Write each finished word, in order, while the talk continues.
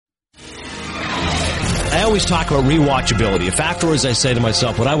I always talk about rewatchability. If afterwards I say to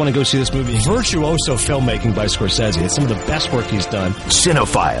myself, would I want to go see this movie? Virtuoso filmmaking by Scorsese. It's some of the best work he's done.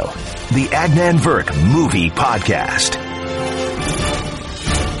 Cinephile, the Adnan Virk Movie Podcast.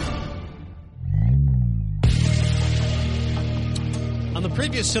 On the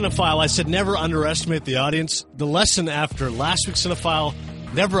previous Cinephile, I said never underestimate the audience. The lesson after last week's Cinephile,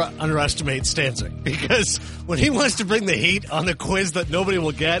 never underestimate Stanzik. Because when he wants to bring the heat on a quiz that nobody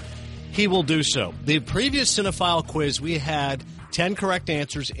will get, he will do so. The previous Cinephile quiz, we had 10 correct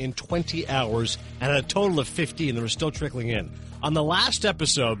answers in 20 hours and a total of 15 that were still trickling in. On the last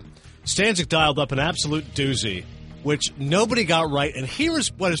episode, Stanzik dialed up an absolute doozy, which nobody got right, and here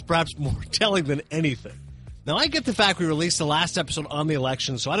is what is perhaps more telling than anything. Now, I get the fact we released the last episode on the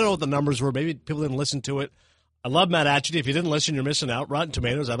election, so I don't know what the numbers were. Maybe people didn't listen to it. I love Matt Atchity. If you didn't listen, you're missing out. Rotten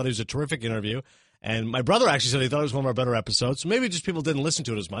Tomatoes, I thought it was a terrific interview. And my brother actually said he thought it was one of our better episodes. So maybe just people didn't listen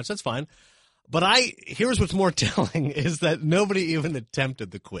to it as much. That's fine. But here's what's more telling is that nobody even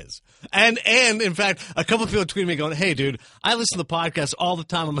attempted the quiz. And in fact, a couple of people tweeted me going, hey, dude, I listen to the podcast all the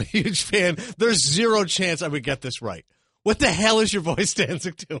time. I'm a huge fan. There's zero chance I would get this right. What the hell is your voice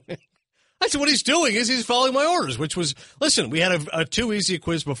Stanzik doing? I said, what he's doing is he's following my orders, which was, listen, we had a too easy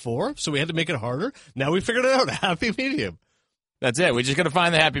quiz before, so we had to make it harder. Now we figured it out, a happy medium. That's it. We just got to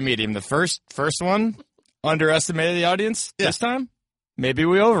find the happy medium. The first one underestimated the audience this time. Maybe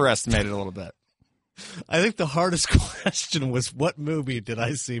we overestimated a little bit. I think the hardest question was, what movie did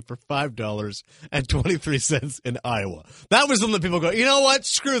I see for $5.23 in Iowa? That was when the people go, you know what?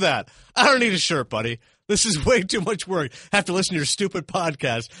 Screw that. I don't need a shirt, buddy. This is way too much work. Have to listen to your stupid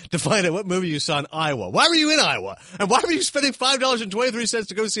podcast to find out what movie you saw in Iowa. Why were you in Iowa? And why were you spending $5.23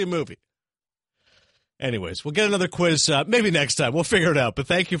 to go see a movie? Anyways, we'll get another quiz maybe next time. We'll figure it out. But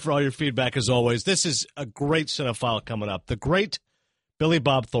thank you for all your feedback as always. This is a great Cinephile coming up. The great Billy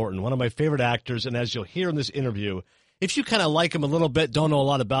Bob Thornton, one of my favorite actors. And as you'll hear in this interview, if you kind of like him a little bit, don't know a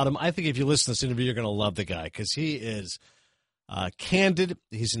lot about him, I think if you listen to this interview, you're going to love the guy because he is candid,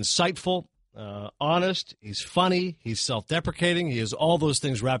 he's insightful, honest, he's funny, he's self-deprecating. He has all those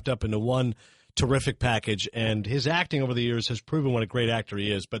things wrapped up into one terrific package, and his acting over the years has proven what a great actor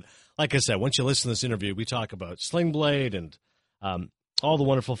he is. But like I said, once you listen to this interview, we talk about Sling Blade and all the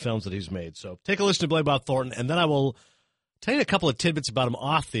wonderful films that he's made. So take a listen to Billy Bob Thornton, and then I will tell you a couple of tidbits about him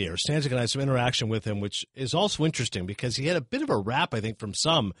off the air. Stanzik and I had some interaction with him, which is also interesting because he had a bit of a rap, I think, from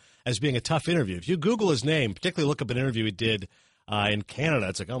some as being a tough interview. If you Google his name, particularly look up an interview he did in Canada,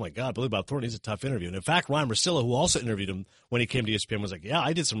 it's like, oh, my God, Billy Bob Thornton, he's a tough interview. And, in fact, Ryan Russillo, who also interviewed him when he came to ESPN, was like, yeah,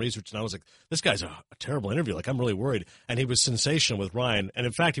 I did some research, and I was like, this guy's a terrible interview. Like, I'm really worried. And he was sensational with Ryan. And,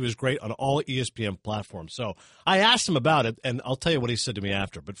 in fact, he was great on all ESPN platforms. So I asked him about it, and I'll tell you what he said to me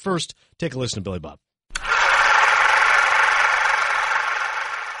after. But first, take a listen to Billy Bob.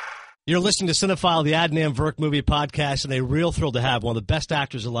 You're listening to Cinephile, the Adnan Virk Movie Podcast, and a real thrill to have one of the best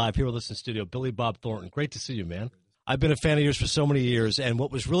actors alive here with us in studio, Billy Bob Thornton. Great to see you, man. I've been a fan of yours for so many years, and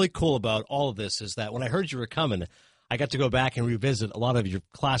what was really cool about all of this is that when I heard you were coming, I got to go back and revisit a lot of your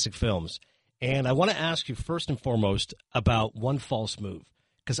classic films. And I want to ask you first and foremost about One False Move,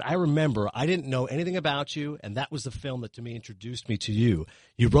 because I remember I didn't know anything about you, and that was the film that, to me, introduced me to you.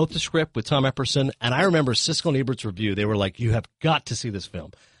 You wrote the script with Tom Epperson, and I remember Siskel and Ebert's review. They were like, you have got to see this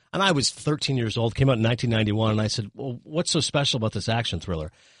film. And I was 13 years old, came out in 1991, and I said, well, what's so special about this action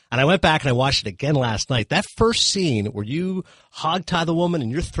thriller? And I went back and I watched it again last night. That first scene where you hogtie the woman and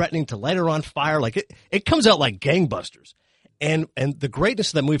you're threatening to light her on fire, like it comes out like gangbusters. And the greatness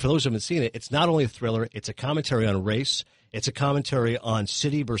of that movie, for those who haven't seen it, it's not only a thriller, it's a commentary on race, it's a commentary on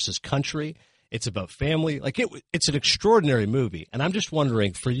city versus country, it's about family. Like it's an extraordinary movie. And I'm just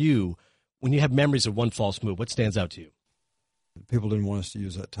wondering, for you, when you have memories of One False Move, what stands out to you? People didn't want us to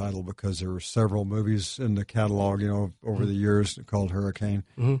use that title because there were several movies in the catalog, over the years called Hurricane,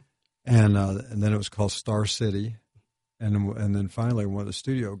 and then it was called Star City, and then finally one of the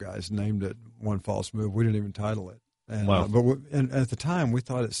studio guys named it One False Move. We didn't even title it, and wow. And at the time we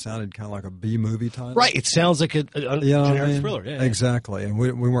thought it sounded kind of like a B movie title. Right, it sounds like a generic thriller. Yeah, exactly, and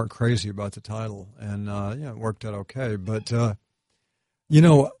we weren't crazy about the title, and it worked out okay, but.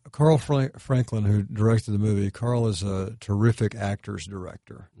 Carl Franklin, who directed the movie, Carl is a terrific actor's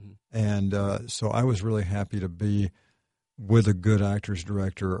director. And so I was really happy to be with a good actor's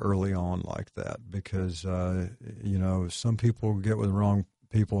director early on like that because, some people get with the wrong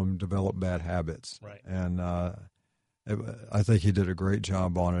people and develop bad habits. Right. And I think he did a great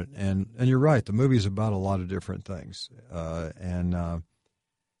job on it. And you're right, the movie's about a lot of different things.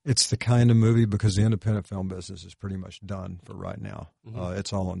 It's the kind of movie, because the independent film business is pretty much done for right now.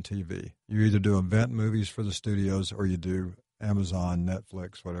 It's all on TV. You either do event movies for the studios or you do Amazon,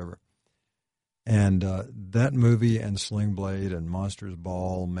 Netflix, whatever. And that movie and Sling Blade and Monsters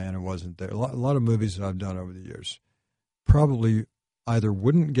Ball, Man Who Wasn't There, a lot of movies that I've done over the years probably either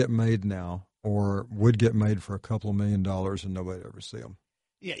wouldn't get made now or would get made for a couple of $1 million and nobody'd ever see them.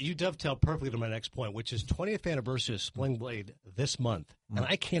 Yeah, you dovetail perfectly to my next point, which is 20th anniversary of Sling Blade this month. And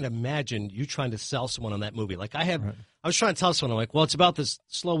I can't imagine you trying to sell someone on that movie. Like I was trying to tell someone, I'm like, well, it's about this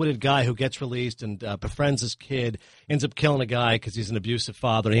slow-witted guy who gets released and befriends his kid, ends up killing a guy because he's an abusive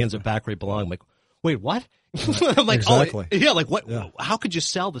father, and he ends up back where he belongs. I'm like, wait, what? I'm like, exactly. Oh, yeah, like what? Yeah. How could you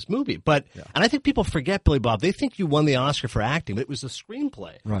sell this movie? But and I think people forget, Billy Bob. They think you won the Oscar for acting, but it was the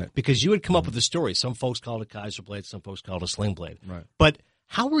screenplay, right? Because you had come up with the story. Some folks called it Kaiser Blade, some folks called it Sling Blade, right? But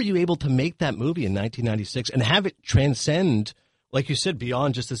how were you able to make that movie in 1996 and have it transcend, like you said,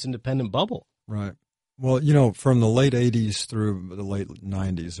 beyond just this independent bubble? Right. Well, from the late 80s through the late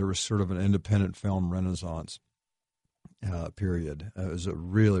 90s, there was sort of an independent film renaissance period. It was a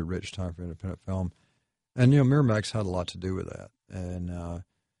really rich time for independent film. And, Miramax had a lot to do with that. And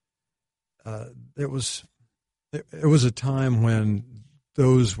it was a time when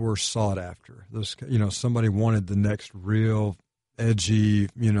those were sought after. Those, somebody wanted the next real edgy,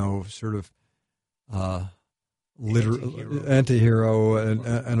 sort of anti-hero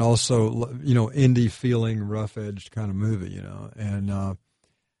and also, indie feeling, rough-edged kind of movie, And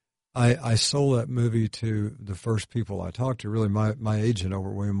I sold that movie to the first people I talked to, really my agent over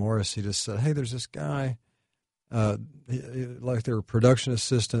at William Morris. He just said, hey, there's this guy, like they were production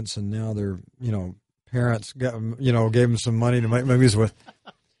assistants, and now their, parents gave them some money to make movies with.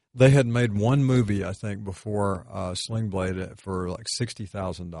 They had made one movie, I think, before Sling Blade for like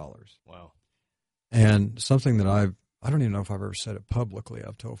 $60,000. Wow. And something that I don't even know if I've ever said it publicly.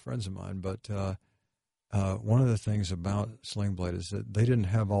 I've told friends of mine, but one of the things about Sling Blade is that they didn't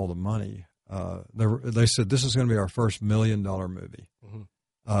have all the money. They said, this is going to be our first $1 million movie.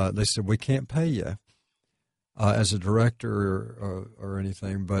 Mm-hmm. They said, we can't pay you as a director or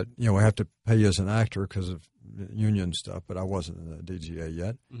anything, but, we have to pay you as an actor because of union stuff, but I wasn't in the DGA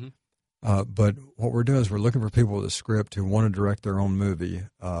yet. Mm-hmm. But what we're doing is we're looking for people with a script who want to direct their own movie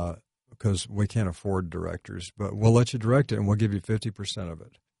because we can't afford directors, but we'll let you direct it and we'll give you 50% of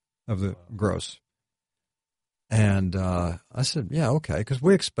it, of the gross. And I said, yeah, okay, because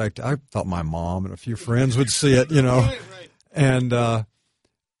I thought my mom and a few friends would see it, Right. And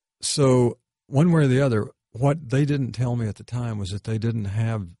so one way or the other, what they didn't tell me at the time was that they didn't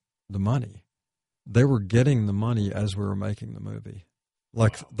have the money. They were getting the money as we were making the movie.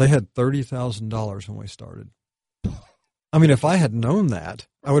 Like they had $30,000 when we started. I mean, if I had known that,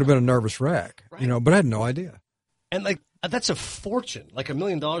 I would have been a nervous wreck, right. But I had no idea. And that's a fortune. Like $1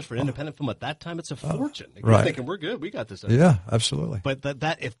 million for an independent film at that time, it's a fortune. Like, right. You're thinking, we're good, we got this. Yeah, absolutely. But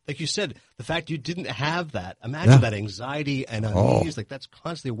if, like you said, the fact you didn't have that, imagine that anxiety and unease, like that's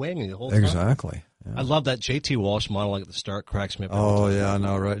constantly weighing on you the whole time. Exactly. Yeah. I love that J.T. Walsh monologue at the start, cracks me up. Oh, yeah, I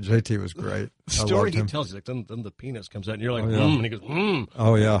know, right? J.T. was great. The story he tells you, like, then the penis comes out, and you're like, yeah. and he goes,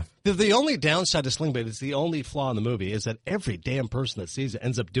 Oh, yeah. The only downside to Sling Blade is the only flaw in the movie is that every damn person that sees it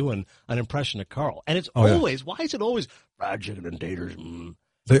ends up doing an impression of Carl. And it's always, why is it always fried chicken and taters?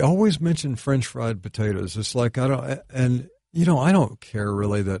 They always mention French fried potatoes. It's like, I don't care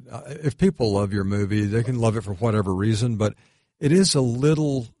really that if people love your movie, they can love it for whatever reason, but it is a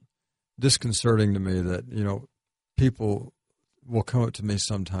little disconcerting to me that, people will come up to me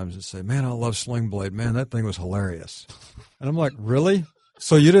sometimes and say, man, I love Sling Blade. Man, that thing was hilarious. And I'm like, really?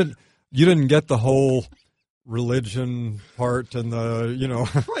 So you didn't get the whole religion part and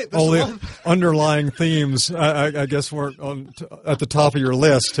the, right, all the underlying themes, I guess weren't at the top of your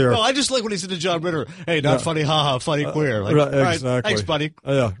list here. No, I just like when he said to John Ritter, hey, not funny, haha, funny queer. Like, right, exactly. Right, thanks, buddy.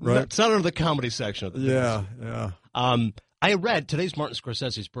 Yeah, right. It's not under the comedy section of the Yeah, things. yeah. I read, today's Martin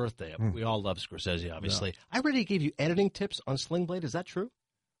Scorsese's birthday. We all love Scorsese, obviously. Yeah. I read he gave you editing tips on Sling Blade. Is that true?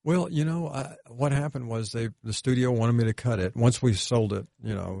 Well, what happened was the studio wanted me to cut it. Once we sold it,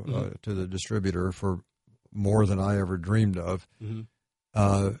 to the distributor for more than I ever dreamed of,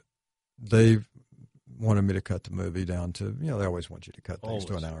 they wanted me to cut the movie down to, they always want you to cut things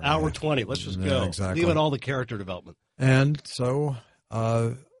to an hour. Hour 20. Let's just go. Exactly. Leave it all the character development. And so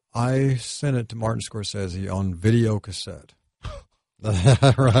I sent it to Martin Scorsese on video cassette.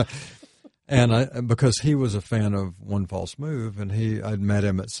 Right. And because he was a fan of One False Move, and I'd met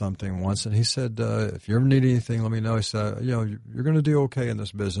him at something once, and he said, if you ever need anything, let me know. He said, you're going to do okay in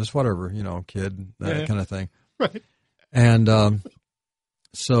this business, whatever, kid, that kind of thing. Right. And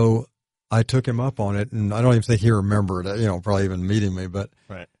so I took him up on it, and I don't even think he remembered it, probably even meeting me, but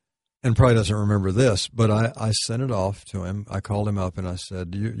right. And probably doesn't remember this, but I sent it off to him. I called him up and I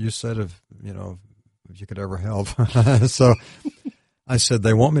said, you said if you could ever help. So I said,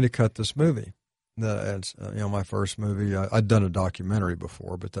 they want me to cut this movie. It's my first movie. I'd done a documentary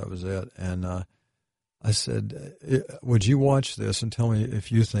before, but that was it. And I said, "Would you watch this and tell me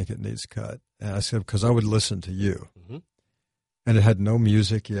if you think it needs cut?" And I said, "Because I would listen to you." Mm-hmm. And it had no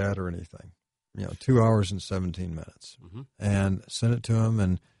music yet or anything. 2 hours and 17 minutes, and sent it to him.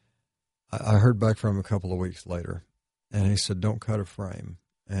 And I heard back from him a couple of weeks later, and he said, "Don't cut a frame."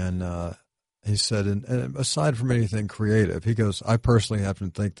 And he said, and aside from anything creative, he goes, "I personally happen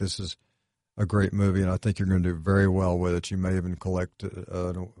to think this is a great movie, and I think you're going to do very well with it. You may even collect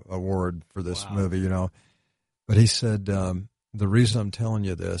an award for this movie, But he said, the reason I'm telling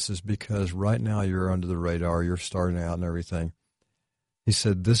you this is because right now you're under the radar, you're starting out and everything. He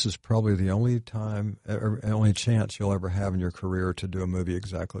said, this is probably the only chance you'll ever have in your career to do a movie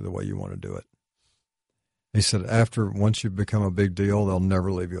exactly the way you want to do it. He said, once you become a big deal, they'll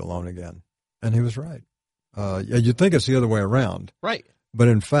never leave you alone again. And he was right. You'd think it's the other way around. Right. But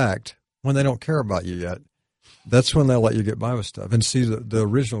in fact, when they don't care about you yet, that's when they'll let you get by with stuff. And see, the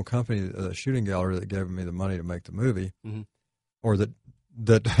original company, the shooting gallery that gave me the money to make the movie, or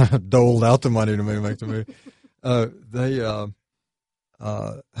that doled out the money to me to make the movie, they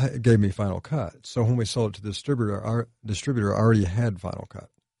gave me Final Cut. So when we sold it to the distributor, our distributor already had Final Cut.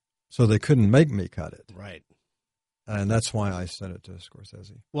 So they couldn't make me cut it. Right. And that's why I sent it to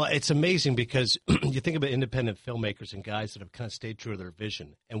Scorsese. Well, it's amazing because you think about independent filmmakers and guys that have kind of stayed true to their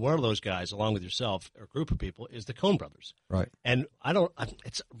vision. And one of those guys, along with yourself, or a group of people, is the Coen brothers. Right. And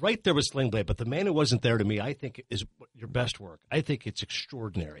it's right there with Sling Blade, but The Man Who Wasn't There, to me, I think is your best work. I think it's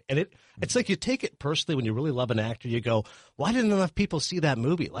extraordinary. And it's like you take it personally when you really love an actor, you go, why didn't enough people see that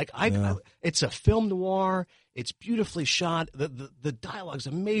movie? Like, it's a film noir. It's beautifully shot. The dialogue's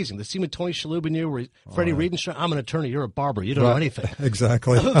amazing. The scene with Tony Shalhoub and you, where Freddie Reed and I'm an attorney, you're a barber. You don't know anything.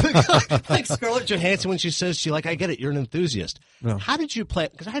 Exactly. Like Scarlett Johansson when she says, I get it, you're an enthusiast. No. How did you play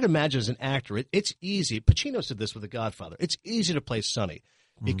it? Because I had to imagine as an actor, it's easy. Pacino said this with The Godfather. It's easy to play Sonny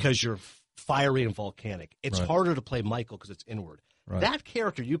because you're fiery and volcanic. It's harder to play Michael because it's inward. Right. That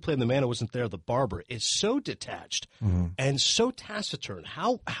character you played in The Man Who Wasn't There, the barber, is so detached and so taciturn.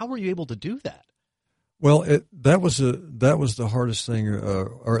 How were you able to do that? Well, that was the hardest thing,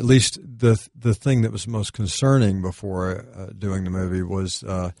 or at least the thing that was most concerning before doing the movie was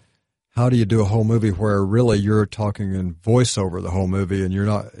how do you do a whole movie where really you're talking in voiceover the whole movie and you're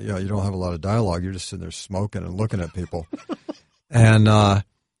not, you don't have a lot of dialogue. You're just sitting there smoking and looking at people. And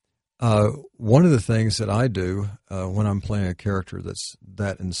one of the things that I do when I'm playing a character that's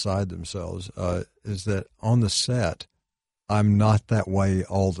that inside themselves is that on the set, I'm not that way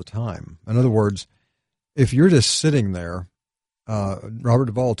all the time. In other words, if you're just sitting there, Robert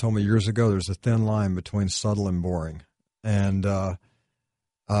Duvall told me years ago there's a thin line between subtle and boring. And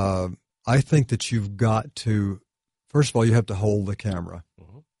I think that you've got to, first of all, you have to hold the camera.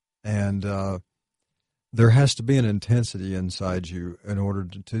 And there has to be an intensity inside you in order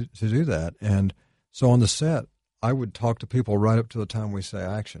to do that. And so on the set, I would talk to people right up to the time we say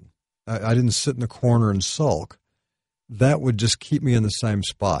action. I didn't sit in the corner and sulk. That would just keep me in the same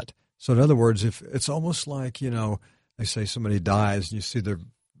spot. So in other words, if it's almost like, they say somebody dies and you see their,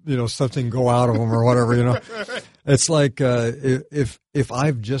 something go out of them or whatever, It's like if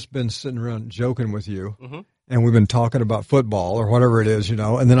I've just been sitting around joking with you and we've been talking about football or whatever it is,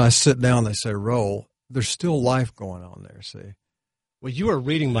 and then I sit down, they say roll, there's still life going on there, see? Well, you are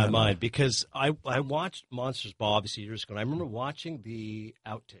reading my mind because I watched Monsters Ball obviously years ago, and I remember watching the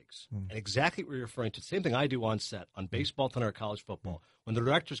outtakes and exactly what you're referring to. Same thing I do on set, on baseball, thunder, or college football. When the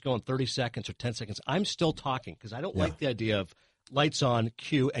director's going 30 seconds or 10 seconds, I'm still talking because I don't like the idea of lights on,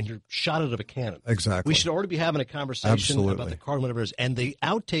 cue, and you're shot out of a cannon. Exactly. We should already be having a conversation about the car and whatever it is. And the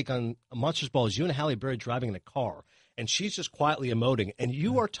outtake on Monsters Ball is you and Halle Berry driving in a car. And she's just quietly emoting, and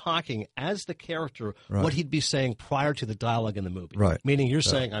you are talking as the character what he'd be saying prior to the dialogue in the movie. Right. Meaning you're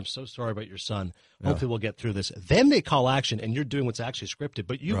saying, I'm so sorry about your son. Hopefully we'll get through this. Then they call action, and you're doing what's actually scripted.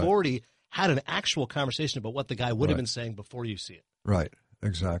 But you've already had an actual conversation about what the guy would have been saying before you see it. Right.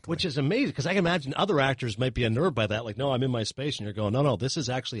 Exactly. Which is amazing, because I can imagine other actors might be unnerved by that. Like, no, I'm in my space. And you're going, no, this is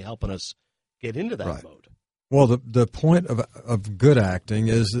actually helping us get into that mode. Well, the point of good acting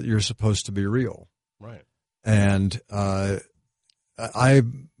is that you're supposed to be real. Right. And I'm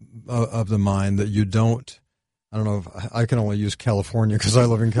of the mind that you don't, I don't know if I can only use California because I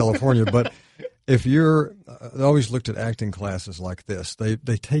live in California, but if you're, I always looked at acting classes like this. They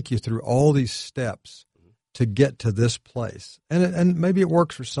take you through all these steps to get to this place. And maybe it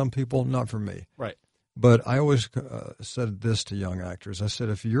works for some people, not for me. Right. But I always said this to young actors. I said,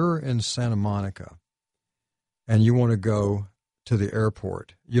 if you're in Santa Monica and you want to go to the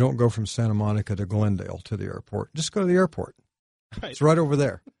airport, you don't go from Santa Monica to Glendale to the airport. Just go to the airport. Right. It's right over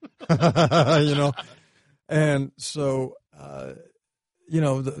there. you know. And so,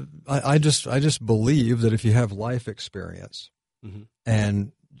 I just believe that if you have life experience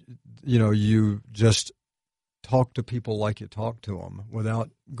and, you just talk to people like you talk to them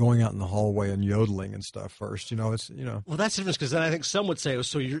without going out in the hallway and yodeling and stuff first, Well, that's the difference, because then I think some would say, oh,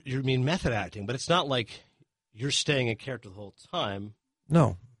 so you mean method acting, but it's not like you're staying in character the whole time.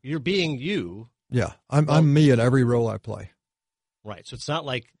 No. You're being you. Yeah. I'm me in every role I play. Right. So it's not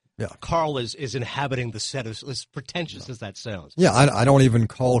like Carl is inhabiting the set, as pretentious as that sounds. Yeah, I don't even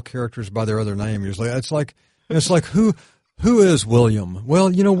call characters by their other name usually. It's like who is William?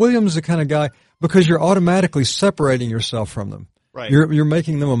 Well, William's the kind of guy, because you're automatically separating yourself from them. Right. You're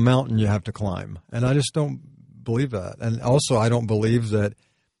making them a mountain you have to climb, and I just don't believe that. And also, I don't believe that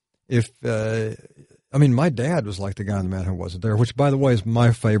if my dad was like the guy in The Man Who Wasn't There, which, by the way, is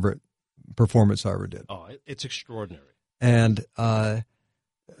my favorite performance I ever did. Oh, it's extraordinary. And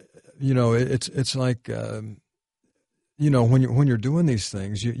it's like when you're doing these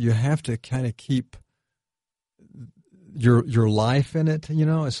things, you have to kind of keep your life in it.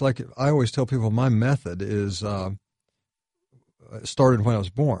 It's like I always tell people my method is started when I was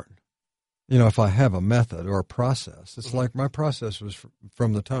born. If I have a method or a process, it's like my process was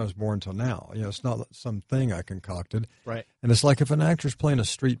from the time I was born till now. It's not something I concocted. Right. And it's like if an actor's playing a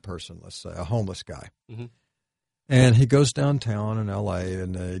street person, let's say a homeless guy. And he goes downtown in L.A.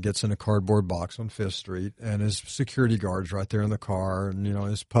 and he gets in a cardboard box on 5th Street, and his security guard's right there in the car, and,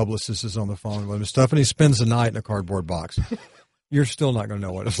 his publicist is on the phone with him and stuff, and he spends the night in a cardboard box. You're still not going to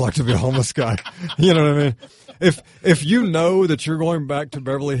know what it's like to be a homeless guy. You know what I mean? If you know that you're going back to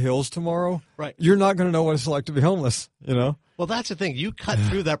Beverly Hills tomorrow, right, you're not going to know what it's like to be homeless, Well, that's the thing. You cut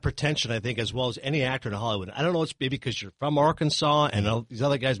through that pretension, I think, as well as any actor in Hollywood. I don't know, it's maybe because you're from Arkansas and these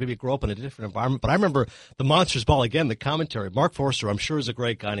other guys maybe grew up in a different environment. But I remember the Monsters Ball, again, the commentary. Mark Forster, I'm sure, is a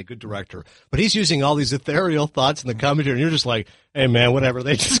great guy and a good director. But he's using all these ethereal thoughts in the commentary, and you're just like, hey, man, whatever.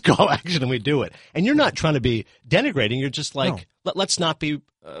 They just call action and we do it. And you're not trying to be denigrating. You're just like, let's not be,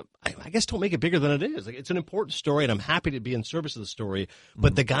 I guess don't make it bigger than it is. Like, it's an important story, and I'm happy to be in service of the story.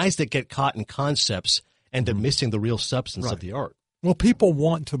 But the guys that get caught in concepts end up missing the real substance of the art. Well, people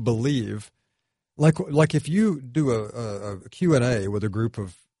want to believe, like if you do a Q&A with a group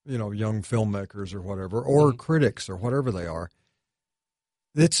of young filmmakers or whatever, or critics or whatever they are,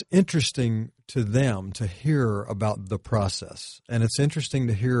 it's interesting to them to hear about the process, and it's interesting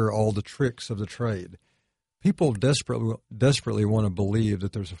to hear all the tricks of the trade. People desperately want to believe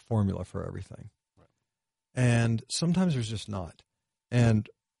that there's a formula for everything, and sometimes there's just not. And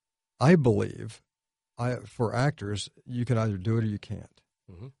I believe, for actors, you can either do it or you can't.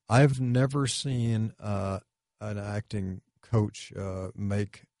 I've never seen an acting coach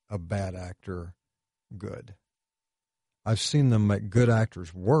make a bad actor good. I've seen them make good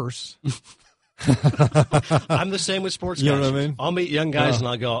actors worse. I'm the same with sports guys. You know what I mean? I'll meet young guys and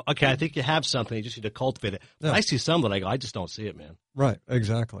I'll go, okay, I think you have something. You just need to cultivate it. But I see some that I go, I just don't see it, man. Right,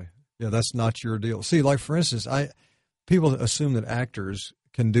 exactly. Yeah, that's not your deal. See, like, for instance, people assume that actors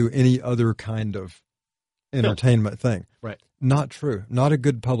can do any other kind of entertainment thing. Right. Not true. Not a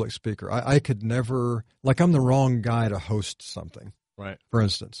good public speaker. I could never, I'm the wrong guy to host something. Right. For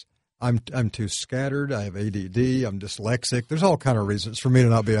instance, I'm too scattered. I have ADD. I'm dyslexic. There's all kind of reasons for me to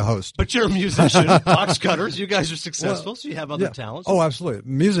not be a host. But you're a musician, box cutters. You guys are successful, so you have other talents. Oh,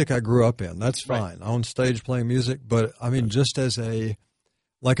 absolutely. Music I grew up in. That's fine. Right. On stage playing music, but I mean, just as a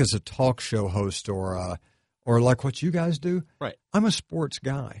talk show host or like what you guys do. Right. I'm a sports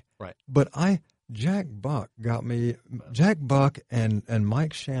guy. Right. But Jack Buck and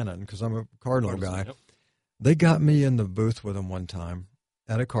Mike Shannon, because I'm a Cardinal guy. Yep. They got me in the booth with them one time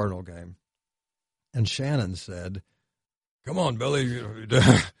at a Cardinal game, and Shannon said, "Come on, Billy, we're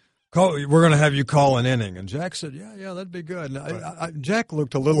going to have you call an inning." And Jack said, "Yeah, that'd be good." And Jack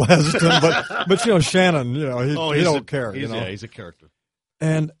looked a little hesitant, but Shannon, he don't care. He's a character.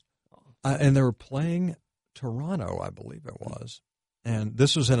 And they were playing Toronto, I believe it was, and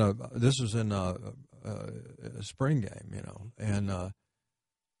this was in a spring game, and.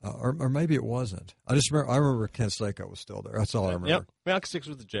 Or maybe it wasn't. I remember Ken Seiko was still there. That's all I remember. Yep. Malcolm Six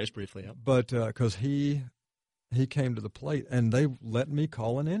with the Jays briefly. Yep. But because he came to the plate and they let me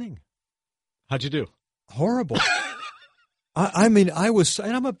call an inning. How'd you do? Horrible. and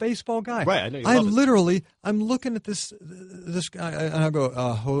I'm a baseball guy. Right. I know. I'm looking at this guy and I go,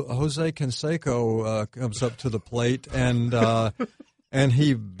 Jose Canseco comes up to the plate and. And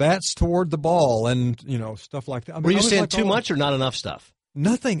he bats toward the ball and stuff like that. Were you saying too much or not enough stuff?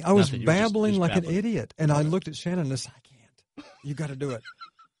 Nothing. I was babbling like an idiot. And I looked at Shannon and I said, I can't. You got to do it.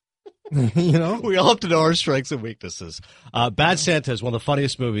 You know, We all have to know our strengths and weaknesses. Bad Santa is one of the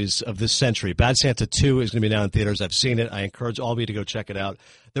funniest movies of this century. Bad Santa 2 is going to be now in theaters. I've seen it. I encourage all of you to go check it out.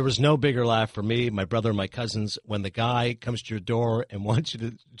 There was no bigger laugh for me, my brother, and my cousins when the guy comes to your door and wants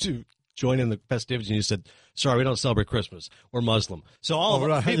you to join in the festivities, and you said, sorry, we don't celebrate Christmas. We're Muslim. So all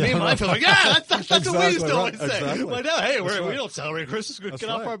of me and my family, that's what we used to always say. Exactly. Like, no, hey, we don't celebrate Christmas. Get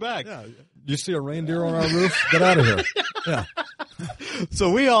off our back. Yeah. You see a reindeer on our roof? Get out of here. Yeah.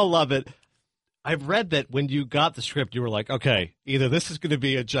 So we all love it. I've read that when you got the script, you were like, okay, either this is going to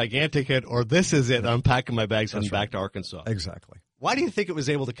be a gigantic hit or this is it. I'm packing my bags and back to Arkansas. Exactly. Why do you think it was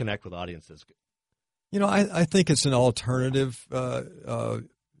able to connect with audiences? You know, I think it's an alternative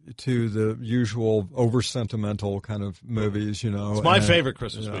to the usual over-sentimental kind of movies, you know. It's my favorite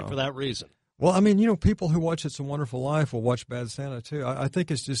Christmas movie for that reason. Well, I mean, you know, people who watch It's a Wonderful Life will watch Bad Santa, too. I think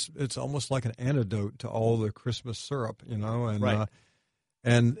it's almost like an antidote to all the Christmas syrup, you know. And, right.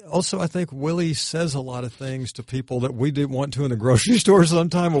 And also, I think Willie says a lot of things to people that we didn't want to in the grocery store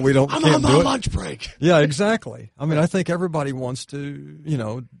sometime, but we can't do it. I'm on lunch break. Yeah, exactly. I mean, I think everybody wants to, you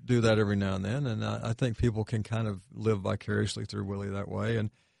know, do that every now and then, and I think people can kind of live vicariously through Willie that way. And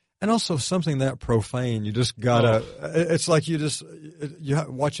also something that profane, you just gotta. It's like you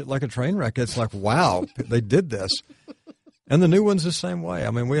watch it like a train wreck. It's like, wow, they did this. And the new one's the same way.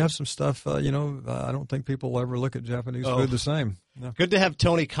 I mean, we have some stuff. You know, I don't think people will ever look at Japanese food the same. No. Good to have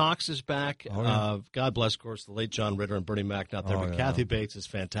Tony Cox is back. Oh, yeah. God bless, of course, the late John Ritter and Bernie Mac not there, but yeah. Kathy Bates is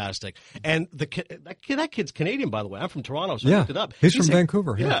fantastic. And that kid's Canadian, by the way. I'm from Toronto, so I looked it up. He's from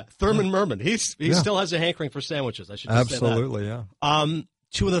Vancouver. Yeah, Thurman Merman. He still has a hankering for sandwiches. I should just say that. Absolutely, yeah.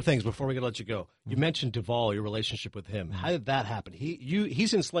 Two other things before we let you go. You mentioned Duvall, your relationship with him. How did that happen?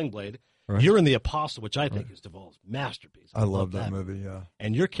 He's in Sling Blade. Right. You're in The Apostle, which I think is Duvall's masterpiece. I love that movie, yeah.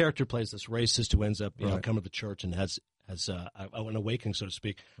 And your character plays this racist who ends up coming to church and has an awakening, so to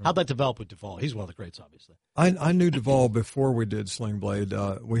speak. Right. How'd that develop with Duvall? He's one of the greats, obviously. I knew Duvall before we did Sling Blade.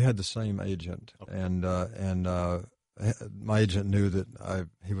 We had the same agent, and my agent knew that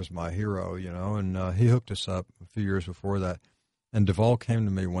he was my hero, you know, and he hooked us up a few years before that. And Duvall came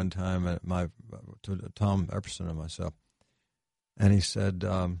to me one time to Tom Epperson and myself, and he said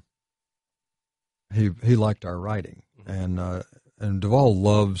he liked our writing, and Duvall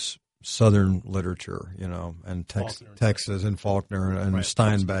loves Southern literature, you know, and Texas and Faulkner and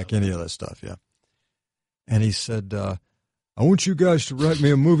Steinbeck, any of that stuff, yeah. And he said, I want you guys to write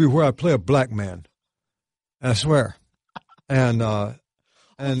me a movie where I play a black man. I swear. And I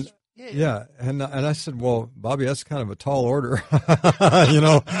said, well, Bobby, that's kind of a tall order, you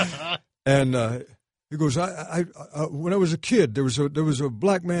know. And he goes, I when I was a kid, there was a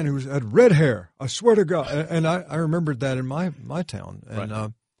black man who had red hair. I swear to God. And I remembered that in my town.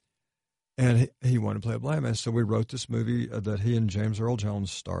 And and he wanted to play a black man, so we wrote this movie that he and James Earl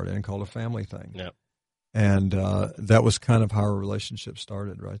Jones starred in called A Family Thing. Yeah. And that was kind of how our relationship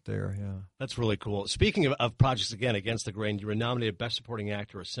started right there, yeah. That's really cool. Speaking of projects, again, Against the Grain, you were nominated Best Supporting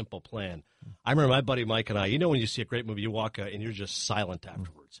Actor, A Simple Plan. I remember my buddy Mike and I, you know when you see a great movie, you walk out and you're just silent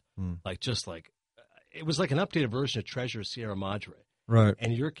afterwards. It was like an updated version of Treasure of Sierra Madre. Right.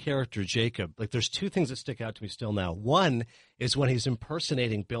 And your character, Jacob, like there's two things that stick out to me still now. One is when he's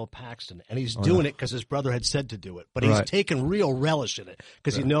impersonating Bill Paxton, and he's doing it because his brother had said to do it. But he's taken real relish in it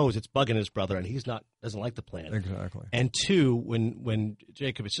because he knows it's bugging his brother, and doesn't like the plan. Exactly. And two, when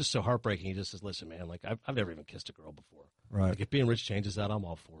Jacob, it's just so heartbreaking, he just says, listen, man, like I've never even kissed a girl before. Right. Like if being rich changes that, I'm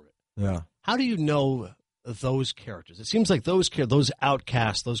all for it. Yeah. How do you know those characters? It seems like those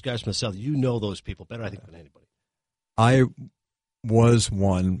outcasts, those guys from the South, you know those people better, I think, than anybody. I was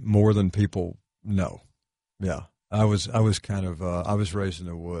one more than people know. Yeah. I was kind of I was raised in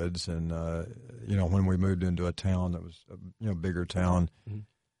the woods, and you know, when we moved into a town that was a bigger town,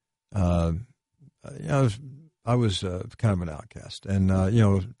 I was kind of an outcast, and you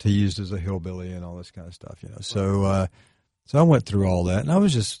know, teased as a hillbilly and all this kind of stuff, you know. So I went through all that, and I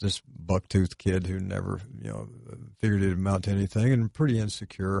was just this buck-toothed kid who never, you know, figured it'd amount to anything, and pretty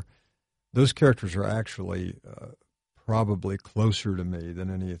insecure. Those characters are actually probably closer to me than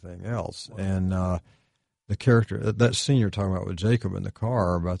anything else. Wow. And the character, that scene you're talking about with Jacob in the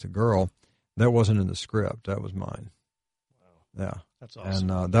car about the girl, that wasn't in the script. That was mine. Wow. Yeah. That's awesome.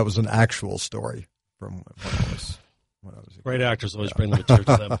 And that was an actual story from when I was Great actors always bring the material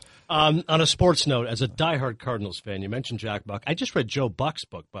to them. On a sports note, as a diehard Cardinals fan, you mentioned Jack Buck. I just read Joe Buck's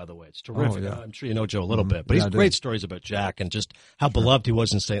book, by the way. It's terrific. Oh, yeah. I'm sure you know Joe a little bit, but he's great stories about Jack and just how beloved he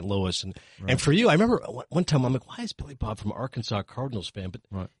was in St. Louis. And for you, I remember one time I'm like, why is Billy Bob from Arkansas Cardinals fan?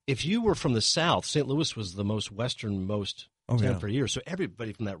 But if you were from the South, St. Louis was the most westernmost town for years, so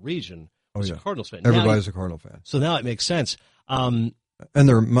everybody from that region was a Cardinals fan. Everybody's a Cardinal fan. So now it makes sense. And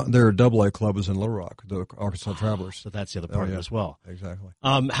their AA club is in Little Rock, the Arkansas Travelers. So that's the other part of it as well. Exactly.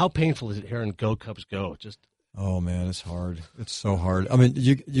 How painful is it hearing "Go Cubs Go"? Oh man, it's hard. It's so hard. I mean,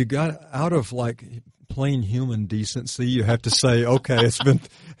 you got out of like plain human decency. You have to say, okay,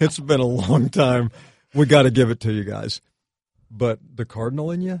 it's been a long time. We got to give it to you guys. But the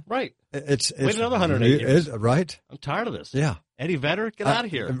Cardinal in you, right? It's wait another 108 years, right? I'm tired of this. Yeah. Eddie Vedder, get out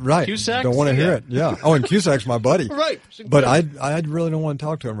of here. Right. Cusack, don't want to hear it. Yeah. Oh, and Cusack's my buddy. Right. But I really don't want to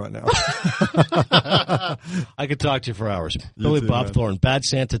talk to him right now. I could talk to you for hours. Billy Bob Thornton, Bad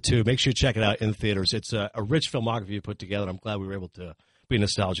Santa 2. Make sure you check it out in theaters. It's a rich filmography you put together. I'm glad we were able to be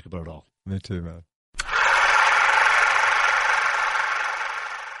nostalgic about it all. Me too, man.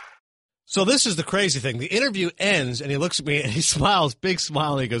 So this is the crazy thing. The interview ends, and he looks at me, and he smiles, big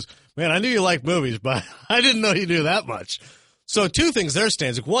smile, and he goes, man, I knew you liked movies, but I didn't know you knew that much. So two things there,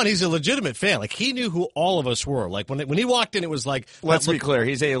 Stans. One, he's a legitimate fan. Like, he knew who all of us were. Like, when he walked in, it was like... Let's be clear.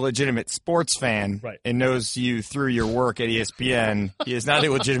 He's a legitimate sports fan, right, and knows you through your work at ESPN. He is not a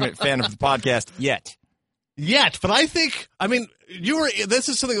legitimate fan of the podcast yet. But I think, I mean, this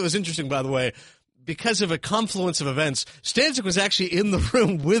is something that was interesting, by the way. Because of a confluence of events, Stanzik was actually in the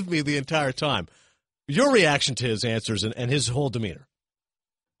room with me the entire time. Your reaction to his answers and his whole demeanor.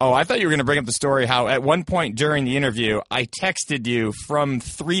 Oh, I thought you were going to bring up the story how at one point during the interview, I texted you from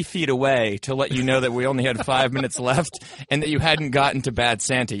 3 feet away to let you know that we only had 5 minutes left and that you hadn't gotten to Bad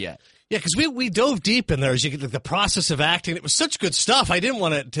Santa yet. Yeah, because we dove deep in there as you get the process of acting. It was such good stuff. I didn't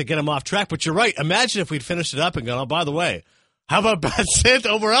want to get him off track, but you're right. Imagine if we'd finished it up and gone, oh, by the way, how about Bad Santa?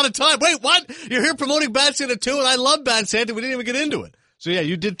 Oh, we're out of time. Wait, what? You're here promoting Bad Santa 2, and I love Bad Santa. We didn't even get into it. So, yeah,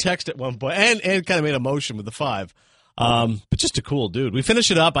 you did text at one point and kind of made a motion with the 5. But just a cool dude. We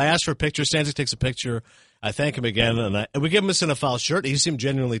finish it up. I asked for a picture. Stanzik takes a picture. I thank him again, and we give him a cinephile shirt. He seemed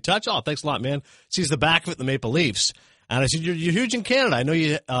genuinely touched. Oh, thanks a lot, man. Sees the back of it, the Maple Leafs. And I said, you're huge in Canada. I know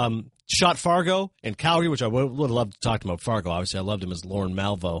you shot Fargo in Calgary, which I would have loved to talk to him about Fargo. Obviously, I loved him as Lorne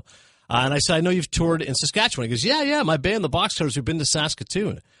Malvo. And I said, I know you've toured in Saskatchewan. He goes, yeah, my band, the Boxcutters, we've been to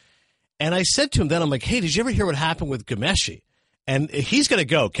Saskatoon. And I said to him then, I'm like, hey, did you ever hear what happened with Gameshi? And he's going to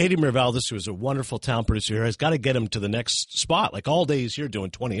go. Katie Mirvaldes, who is a wonderful talent producer here, has got to get him to the next spot. Like all day he's here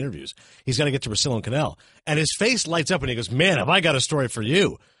doing 20 interviews. He's got to get to Priscilla and Canal. And his face lights up and he goes, man, have I got a story for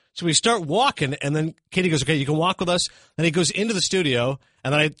you. So we start walking, and then Katie goes, okay, you can walk with us. Then he goes into the studio,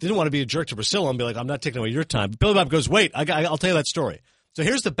 and then I didn't want to be a jerk to Priscilla and be like, I'm not taking away your time. But Billy Bob goes, wait, I'll tell you that story. So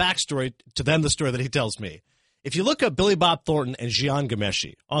here's the backstory to then the story that he tells me. If you look up Billy Bob Thornton and Jian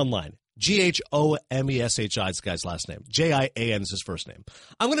Ghomeshi online, Ghomeshi is the guy's last name. Jian is his first name.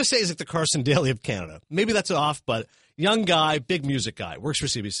 I'm going to say he's like the Carson Daly of Canada. Maybe that's off, but young guy, big music guy, works for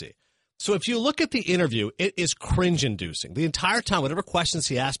CBC. So if you look at the interview, it is cringe-inducing. The entire time, whatever questions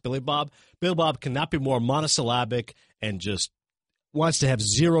he asked Billy Bob cannot be more monosyllabic and just wants to have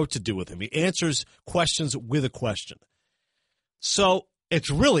zero to do with him. He answers questions with a question. So it's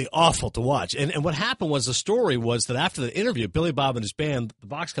really awful to watch. And what happened was the story was that after the interview, Billy Bob and his band, the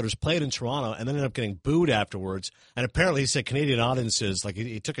Boxcutters, played in Toronto and then ended up getting booed afterwards. And apparently he said Canadian audiences, like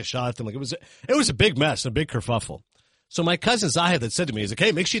he took a shot at them. Like it was a big mess, a big kerfuffle. So my cousin Zahid had said to me, he's like,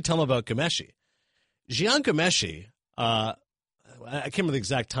 hey, make sure you tell him about Ghomeshi. Jian Ghomeshi, I can't remember the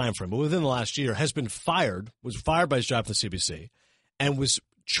exact time frame, but within the last year, was fired by his job from the CBC and was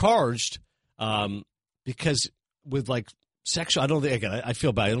charged because with like sexual, I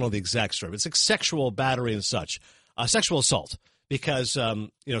feel bad, I don't know the exact story, but it's like sexual battery and such, sexual assault, because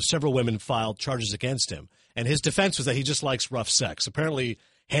several women filed charges against him, and his defense was that he just likes rough sex. Apparently,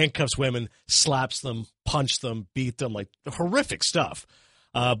 handcuffs women, slaps them, punch them, beat them, like horrific stuff.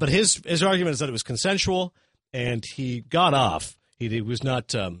 But his argument is that it was consensual, and he got off. He was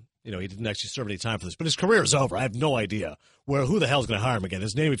not, he didn't actually serve any time for this. But his career is over. I have no idea who the hell is going to hire him again.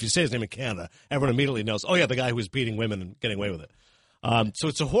 His name, if you say his name in Canada, everyone immediately knows, oh, yeah, the guy who was beating women and getting away with it. So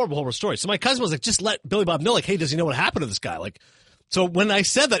it's a horrible, horrible story. So my cousin was like, just let Billy Bob know, like, hey, does he know what happened to this guy? Like, so when I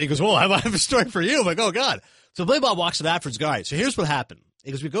said that, he goes, well, I have a story for you. I'm like, oh, God. So Billy Bob walks it afterwards. All right, so here's what happened. He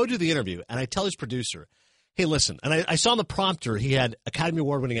goes, we go do the interview, and I tell his producer, hey, listen, and I saw on the prompter he had Academy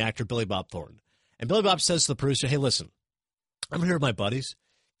Award-winning actor Billy Bob Thornton. And Billy Bob says to the producer, hey, listen, I'm here with my buddies.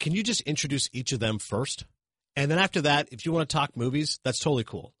 Can you just introduce each of them first? And then after that, if you want to talk movies, that's totally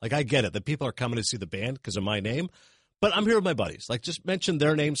cool. Like, I get it that people are coming to see the band because of my name, but I'm here with my buddies. Like, just mention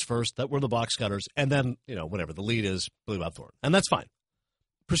their names first, that we're the Boxcutters, and then, whatever, the lead is Billy Bob Thornton. And that's fine.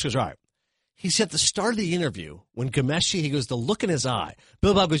 Producer goes, all right. He said at the start of the interview, when Ghomeshi, he goes, the look in his eye.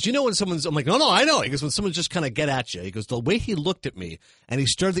 Billy Bob goes, when someone's, I'm like, no, I know. He goes, when someone's just kind of get at you. He goes, the way he looked at me, and he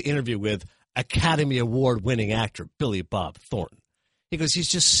started the interview with Academy Award-winning actor Billy Bob Thornton. He goes, he's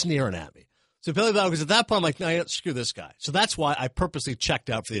just sneering at me. So Billy Bob, because at that point, I'm like, no, screw this guy. So that's why I purposely checked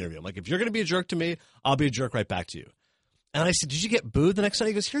out for the interview. I'm like, if you're going to be a jerk to me, I'll be a jerk right back to you. And I said, did you get booed the next night?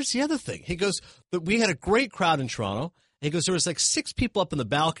 He goes, here's the other thing. He goes, we had a great crowd in Toronto. He goes, there was like 6 people up in the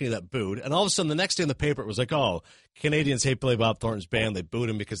balcony that booed. And all of a sudden, the next day in the paper, it was like, oh, Canadians hate Billy Bob Thornton's band. They booed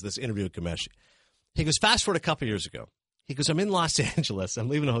him because of this interview with Ghomeshi. He goes, fast forward a couple years ago. He goes, I'm in Los Angeles. I'm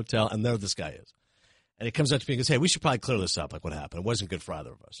leaving a hotel, and there this guy is. And he comes up to me and goes, hey, we should probably clear this up, like what happened. It wasn't good for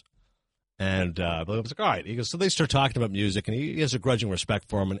either of us. And Billy Bob was like, all right. He goes, so they start talking about music, and he has a grudging respect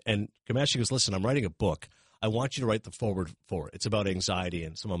for him. And Ghomeshi goes, listen, I'm writing a book. I want you to write the foreword for it. It's about anxiety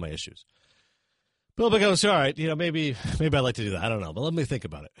and some of my issues. Billy goes, all right, maybe I'd like to do that. I don't know, but let me think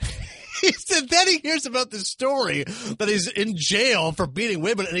about it. He said, then he hears about this story that he's in jail for beating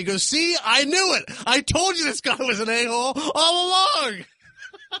women, and he goes, see, I knew it. I told you this guy was an a-hole all along.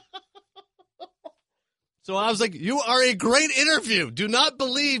 So I was like, you are a great interview. Do not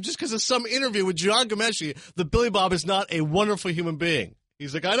believe just because of some interview with John Ghomeshi that Billy Bob is not a wonderful human being.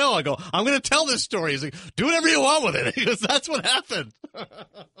 He's like, I know. I go, I'm going to tell this story. He's like, do whatever you want with it. He goes, that's what happened.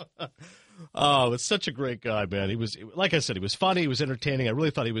 Oh, it's such a great guy, man. He was, like I said, he was funny. He was entertaining. I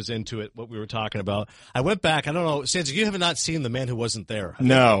really thought he was into it, what we were talking about. I went back. I don't know. Stanzik, you have not seen The Man Who Wasn't There.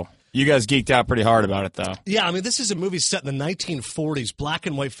 No. You guys geeked out pretty hard about it, though. Yeah, I mean, this is a movie set in the 1940s, black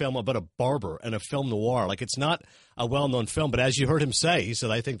and white film about a barber and a film noir. Like, it's not a well-known film, but as you heard him say, he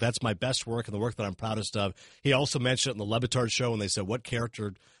said, I think that's my best work and the work that I'm proudest of. He also mentioned it in the Le Batard show when they said, what character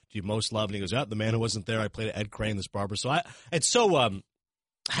do you most love? And he goes, The Man Who Wasn't There. I played Ed Crane, this barber. So it's so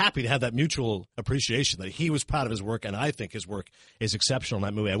happy to have that mutual appreciation that he was proud of his work, and I think his work is exceptional in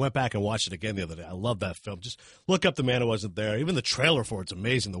that movie. I went back and watched it again the other day. I love that film. Just look up The Man Who Wasn't There. Even the trailer for it's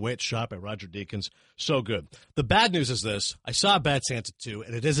amazing. The way it's shot by Roger Deakins, so good. The bad news is this. I saw Bad Santa 2,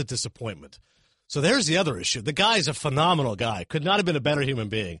 and it is a disappointment. So there's the other issue. The guy is a phenomenal guy. Could not have been a better human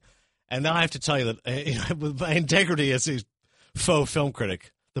being. And now I have to tell you that with my integrity as a faux film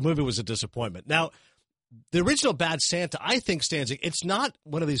critic, the movie was a disappointment. Now, the original Bad Santa, I think, Stanzik, it's not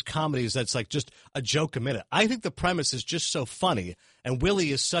one of these comedies that's like just a joke a minute. I think the premise is just so funny, and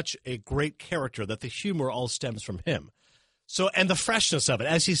Willie is such a great character that the humor all stems from him. So, and the freshness of it,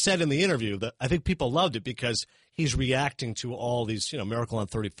 as he said in the interview, that I think people loved it because he's reacting to all these, Miracle on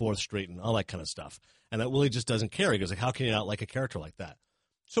 34th Street and all that kind of stuff, and that Willie just doesn't care. He goes, like, how can you not like a character like that?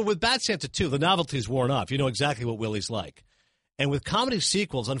 So with Bad Santa 2, the novelty's worn off. You know exactly what Willie's like. And with comedy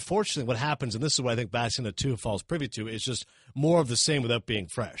sequels, unfortunately, what happens, and this is what I think Bad Santa 2 falls privy to, is just more of the same without being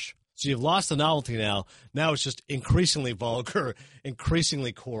fresh. So you've lost the novelty now. Now it's just increasingly vulgar,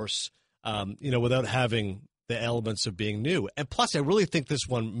 increasingly coarse, without having the elements of being new. And plus, I really think this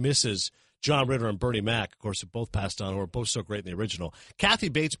one misses John Ritter and Bernie Mac, of course, who both passed on, who were both so great in the original. Kathy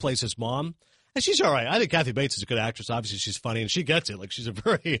Bates plays his mom. And she's all right. I think Kathy Bates is a good actress. Obviously, she's funny, and she gets it. Like, she's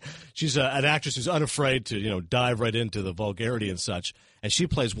an actress who's unafraid to, dive right into the vulgarity and such. And she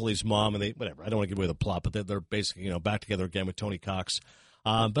plays Willie's mom, and whatever. I don't want to give away the plot, but they're basically, back together again with Tony Cox.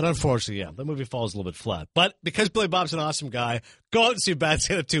 But unfortunately, yeah, the movie falls a little bit flat. But because Billy Bob's an awesome guy, go out and see Bad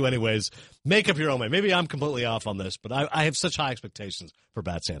Santa 2 anyways. Make up your own mind. Maybe I'm completely off on this, but I have such high expectations for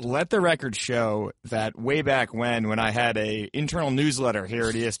Bad Santa. Let the record show that way back when I had a internal newsletter here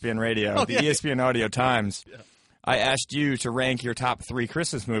at ESPN Radio, ESPN Audio Times, I asked you to rank your top 3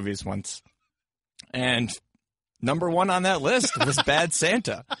 Christmas movies once. And number 1 on that list was Bad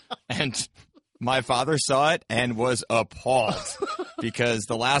Santa. And my father saw it and was appalled because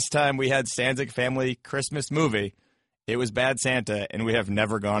the last time we had Stanzik family Christmas movie, it was Bad Santa, and we have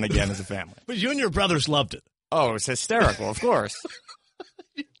never gone again as a family. But you and your brothers loved it. Oh, it's hysterical, of course.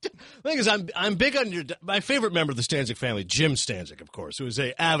 The thing is, I'm big on my favorite member of the Stanzik family, Jim Stanzik, of course, who is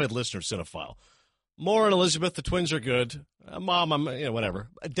an avid listener cinephile. Maura and Elizabeth, the twins are good. Mom, I'm, whatever.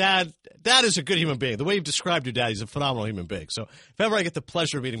 Dad is a good human being. The way you've described your dad, he's a phenomenal human being. So if ever I get the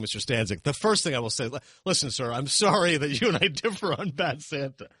pleasure of meeting Mr. Stanzik, the first thing I will say, listen, sir, I'm sorry that you and I differ on Bad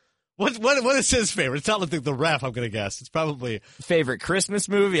Santa. What is his favorite? It's not like the rap, I'm going to guess. It's probably... Favorite Christmas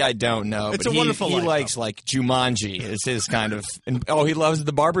movie? I don't know. It's but a wonderful He life, likes, though. like, Jumanji is his kind of... he loves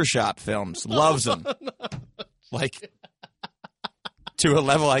the barbershop films. Loves them. Like, to a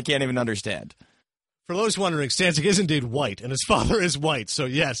level I can't even understand. For those wondering, Stanzik is indeed white, and his father is white. So,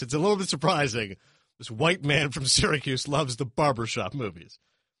 yes, it's a little bit surprising. This white man from Syracuse loves the barbershop movies.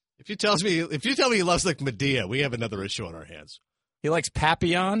 If you tell me he loves, like, Medea, we have another issue on our hands. He likes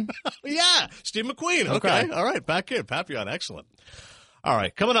Papillon? Yeah, Steve McQueen. Okay. All right, back in. Papillon, excellent. All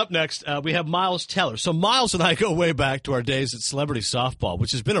right, coming up next, we have Miles Teller. So Miles and I go way back to our days at Celebrity Softball,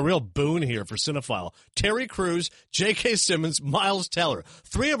 which has been a real boon here for Cinephile. Terry Crews, J.K. Simmons, Miles Teller.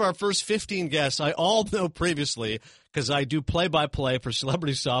 3 of our first 15 guests I all know previously because I do play-by-play for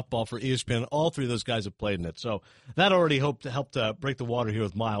celebrity softball for ESPN. All three of those guys have played in it. So that already helped break the water here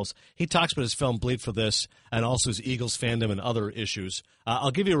with Miles. He talks about his film Bleed for This and also his Eagles fandom and other issues.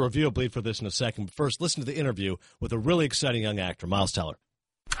 I'll give you a review of Bleed for This in a second. But first, listen to the interview with a really exciting young actor, Miles Teller.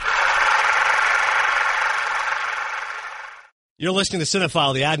 You're listening to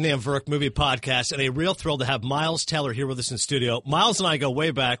Cinephile, the Adnan Virk movie podcast, and a real thrill to have Miles Teller here with us in studio. Miles and I go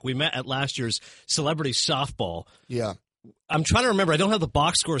way back. We met at last year's Celebrity Softball. Yeah. I'm trying to remember. I don't have the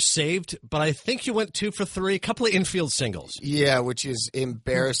box score saved, but I think you went 2 for 3, a couple of infield singles. Yeah, which is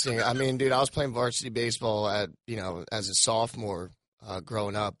embarrassing. I mean, dude, I was playing varsity baseball as a sophomore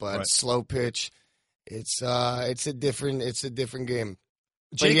growing up, but Right. slow pitch, it's a different game.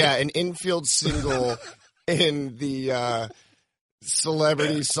 But yeah, an infield single in the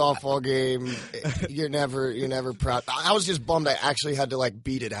celebrity softball game, you're never proud. I was just bummed I actually had to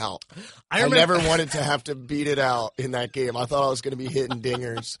beat it out. I never wanted to have to beat it out in that game. I thought I was going to be hitting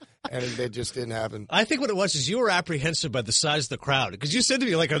dingers, and it just didn't happen. I think what it was is you were apprehensive by the size of the crowd because you said to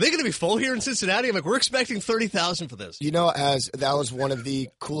me, are they going to be full here in Cincinnati? I'm like, we're expecting 30,000 for this. As that was one of the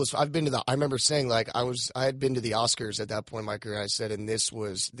coolest. I remember saying I had been to the Oscars at that point in my career. And I said, and this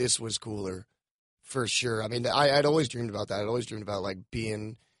was cooler. For sure. I mean, I'd always dreamed about that. I'd always dreamed about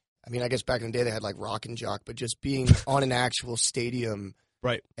being. I mean, I guess back in the day they had Rock and Jock, but just being on an actual stadium,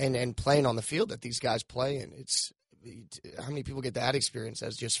 right, and playing on the field that these guys play in. It's how many people get that experience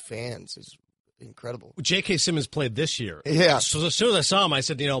as just fans is incredible. J.K. Simmons played this year. Yeah. So as soon as I saw him, I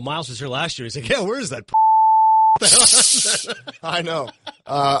said, Miles was here last year. He's like, yeah, where is that? I know.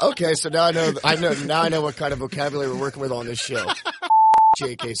 Okay, so now I know what kind of vocabulary we're working with on this show.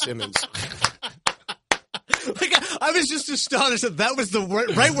 J.K. Simmons. I was just astonished that was the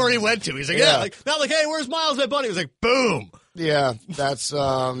right where he went to. He's like, not hey, where's Miles, my buddy? He was like, boom. Yeah, that's,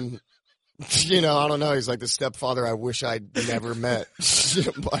 I don't know. He's like the stepfather I wish I'd never met.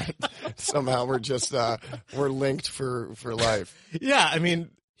 But somehow we're just, we're linked for life. Yeah, I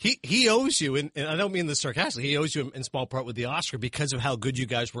mean, he owes you, and I don't mean this sarcastically, he owes you in small part with the Oscar because of how good you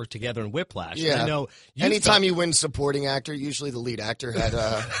guys work together in Whiplash. Yeah. And anytime you win supporting actor, usually the lead actor had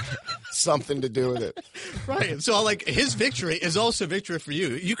something to do with it. Right. So, his victory is also victory for you.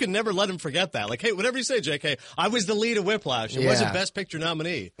 You can never let him forget that. Hey, whatever you say, JK, I was the lead of Whiplash. It wasn't Best Picture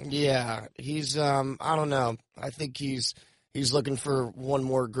nominee. Yeah. He's, I don't know. I think he's looking for one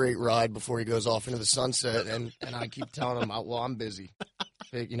more great ride before he goes off into the sunset, and I keep telling him, well, I'm busy.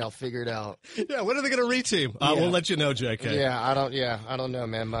 Figure it out. Yeah, when are they going to reteam? We'll let you know, JK. Yeah, I don't know,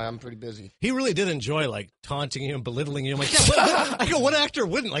 man. I'm pretty busy. He really did enjoy taunting you and belittling you. I'm like, what actor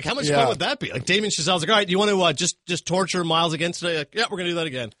wouldn't? How much fun would that be? Damien Chazelle's like, all right, you want to just torture Miles again today? Yeah, we're going to do that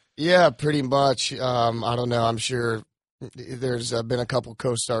again. Yeah, pretty much. I don't know. I'm sure there's been a couple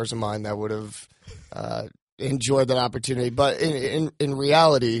co-stars of mine that would have enjoyed that opportunity, but in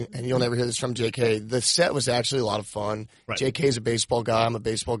reality, and you'll never hear this from JK, the set was actually a lot of fun. Right. JK's a baseball guy. I'm a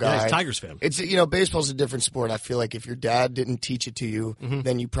baseball guy. Yeah, he's a Tigers fan. It's baseball's a different sport. I feel like if your dad didn't teach it to you,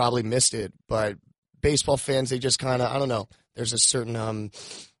 then you probably missed it. But baseball fans, they just kind of, I don't know. There's a certain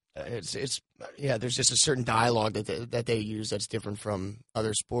there's just a certain dialogue that they use that's different from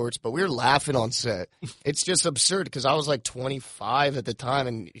other sports. But we were laughing on set. It's just absurd because I was 25 at the time,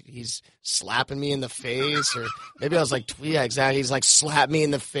 and he's slapping me in the face, or maybe I was yeah, exactly. He's slap me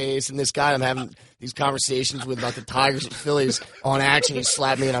in the face, and this guy I'm having these conversations with about the Tigers and Phillies on action. He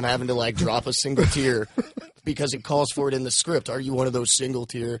slapped me, and I'm having to drop a single tear. Because it calls for it in the script. Are you one of those single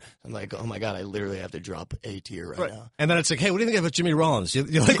tier? I'm like, oh my God, I literally have to drop a tier right now. And then it's hey, what do you think about Jimmy Rollins? You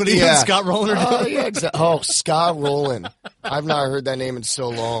like what he and Scott Rowland are doing? Yeah, exactly. Oh, Scott Rowland. I've not heard that name in so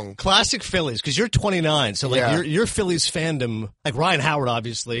long. Classic Phillies, because you're 29, so your Phillies fandom, Ryan Howard,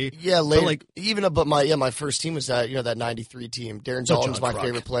 obviously. Yeah, later, but my first team was that '93 team. Darren Dalton's my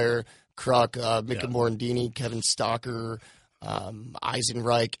favorite player. Kruk, Mika Morandini, Kevin Stocker.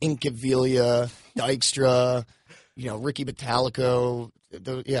 Eisenreich, Incaviglia, Dykstra, Ricky Batalico,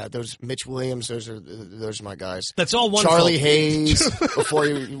 those Mitch Williams, those are my guys. That's all wonderful. Charlie Hayes, before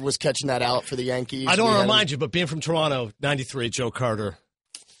he was catching that out for the Yankees. I don't want to remind you, but being from Toronto, 93, Joe Carter.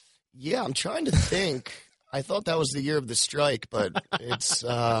 Yeah, I'm trying to think. I thought that was the year of the strike, but it's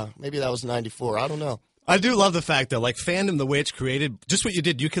maybe that was 94. I don't know. I do love the fact, though, fandom, the way it's created, just what you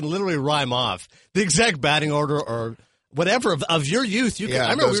did, you can literally rhyme off the exact batting order or whatever of your youth. You can,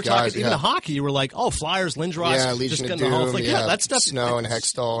 I remember we were talking even hockey. You were Flyers, Lindros, Legion of Doom, that stuff. Snow and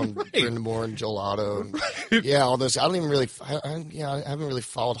Hextall and Brindamore and Joel Otto, and, all those. I don't even really, I haven't really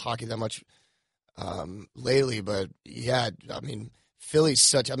followed hockey that much lately, but I mean,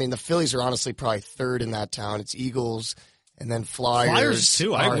 the Phillies are honestly probably third in that town. It's Eagles and then Flyers. Flyers,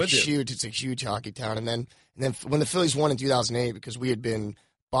 too. I'm are with you. huge. It's a huge hockey town. And then when the Phillies won in 2008, because we had been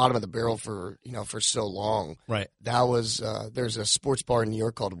bottom of the barrel for so long. Right. That was there's a sports bar in New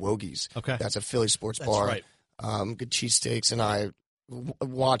York called Wogie's. Okay. That's a Philly sports That's bar. right. Good cheesesteaks, and I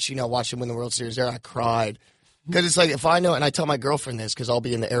watch them win the World Series there. I cried because it's like, if I know, and I tell my girlfriend this because I'll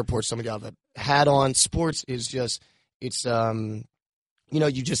be in the airport, somebody will have a hat on. Sports is just you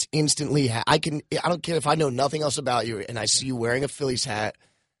just instantly. I don't care if I know nothing else about you, and I see you wearing a Phillies hat.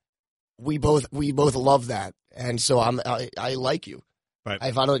 We both love that, and so I like you. Right.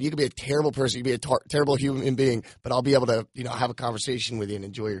 If I don't, you could be a terrible person, you could be a terrible human being, but I'll be able to have a conversation with you and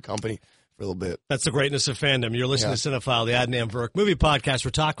enjoy your company for a little bit. That's the greatness of fandom. You're listening to Cinephile, the Adnan Virk movie podcast.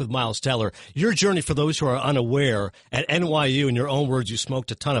 We're talking with Miles Teller. Your journey, for those who are unaware, at NYU, in your own words, you smoked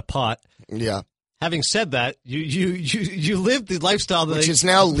a ton of pot. Yeah. Having said that, you lived the lifestyle that which is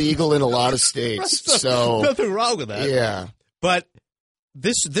now legal in a lot of states. So nothing wrong with that. Yeah. But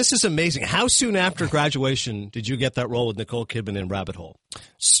this is amazing. How soon after graduation did you get that role with Nicole Kidman in Rabbit Hole?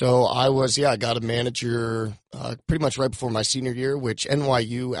 So I got a manager pretty much right before my senior year, which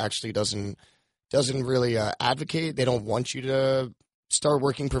NYU actually doesn't really advocate. They don't want you to start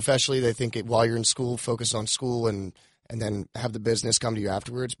working professionally. They think while you're in school, focus on school and then have the business come to you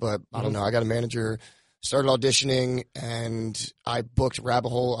afterwards. But I don't know. I got a manager, started auditioning, and I booked Rabbit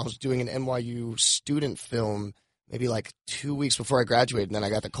Hole. I was doing an NYU student film maybe like 2 weeks before I graduated, and then I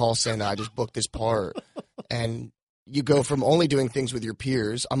got the call saying that I just booked this part. And you go from only doing things with your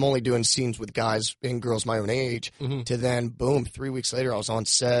peers, I'm only doing scenes with guys and girls my own age, to then, boom, 3 weeks later, I was on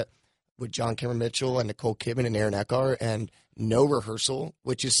set with John Cameron Mitchell and Nicole Kidman and Aaron Eckhart, and no rehearsal,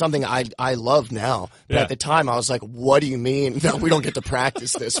 which is something I love now. But at the time, I was like, what do you mean that we don't get to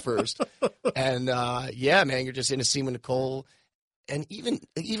practice this first? And, man, you're just in a scene with Nicole. And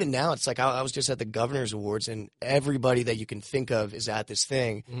even now, it's like I was just at the Governor's Awards, and everybody that you can think of is at this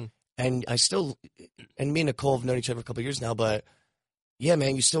thing. And me and Nicole have known each other for a couple of years now, but yeah,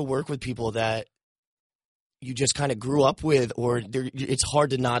 man, you still work with people that you just kind of grew up with, or it's hard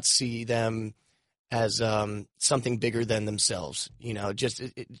to not see them as something bigger than themselves.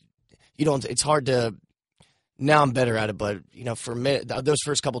 It's hard to. Now I'm better at it, but for a minute, those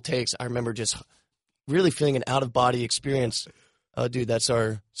first couple takes, I remember just really feeling an out of body experience. Oh, dude, that's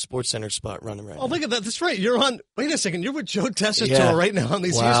our Sports Center spot running right now. Oh, look at that. That's right. You're on. Wait a second. You're with Joe Tessitore right now on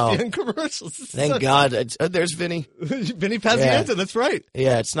these ESPN commercials. Thank God. There's Vinny. Vinny Pazienza. That's right.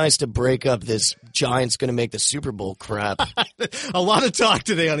 Yeah, it's nice to break up this Giants going to make the Super Bowl crap. A lot of talk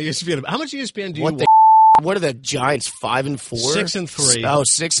today on ESPN. How much ESPN do you watch? What are the Giants, 5-4? 6-3. Oh,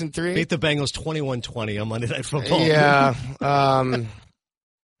 6-3? Beat the Bengals 21-20 on Monday Night Football. Yeah. I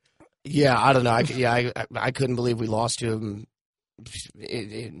don't know. I couldn't believe we lost to him.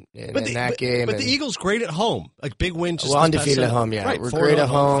 In that game. But the Eagles great at home. Like big win. Undefeated at home, yeah. Right, we're great at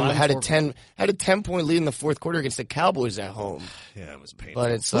home. Had a 5-4. 10-point lead in the fourth quarter against the Cowboys at home. Yeah, it was painful.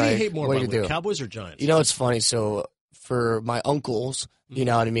 But it's Who like, do you hate more, what do you do? Cowboys or Giants? It's funny. So for my uncles, you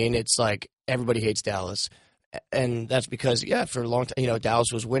know what I mean? It's like everybody hates Dallas. And that's because, for a long time,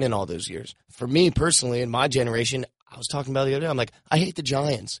 Dallas was winning all those years. For me personally, in my generation, I was talking about the other day, I'm like, I hate the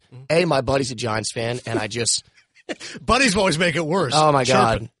Giants. My buddy's a Giants fan, and I just... Buddies always make it worse. Oh, my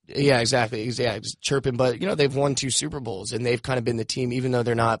Chirping. God. Yeah, exactly. Yeah, chirping. But, they've won 2 Super Bowls, and they've kind of been the team, even though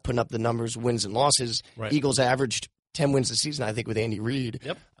they're not putting up the numbers, wins and losses. Right. Eagles averaged 10 wins a season, I think, with Andy Reid.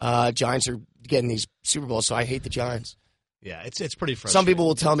 Yep. Giants are getting these Super Bowls, so I hate the Giants. Yeah, it's pretty frustrating. Some people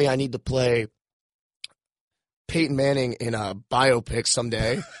will tell me I need to play Peyton Manning in a biopic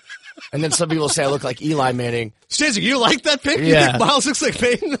someday. And then some people say I look like Eli Manning. Stacey, you like that pic? Yeah. You think Miles looks like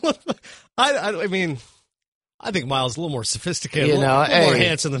Peyton? I mean... I think Miles is a little more sophisticated, a little more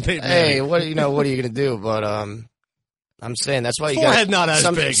handsome than Peyton Manning. Hey, what are you going to do? But I'm saying that's why you Forehead not as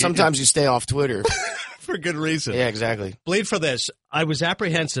big. Sometimes you stay off Twitter. For good reason. Yeah, exactly. Bleed for this. I was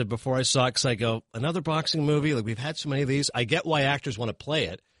apprehensive before I saw it because I go, another boxing movie? Like, we've had so many of these. I get why actors want to play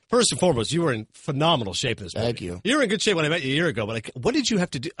it. First and foremost, you were in phenomenal shape in this movie. Thank you. You were in good shape when I met you a year ago, but like, what did you have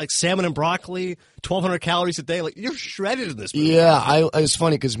to do? Like salmon and broccoli, 1,200 calories a day? Like, you're shredded in this movie. Yeah, it's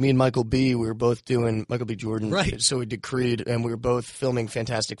funny because me and Michael B., we were both doing Michael B. Jordan. Right. So we did Creed, and we were both filming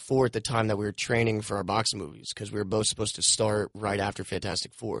Fantastic Four at the time that we were training for our boxing movies because we were both supposed to start right after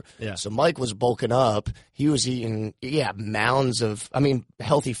Fantastic Four. Yeah. So Mike was bulking up. He was eating, mounds of,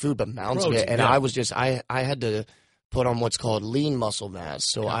 healthy food, but mounds of it. And I was just, I had to put on what's called lean muscle mass.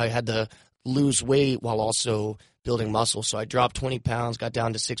 So I had to lose weight while also building muscle. So I dropped 20 pounds, got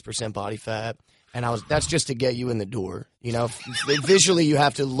down to 6% body fat. And that's just to get you in the door. Visually you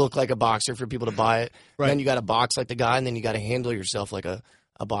have to look like a boxer for people to buy it. Right. Then you got to box like the guy, and then you got to handle yourself like a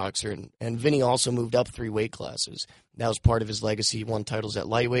a boxer. And Vinny also moved up 3 weight classes. That was part of his legacy. He won titles at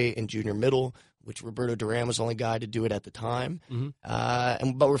lightweight and junior middle, which Roberto Duran was the only guy to do it at the time.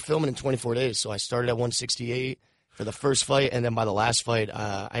 But we're filming in 24 days, so I started at 168 for the first fight, and then by the last fight,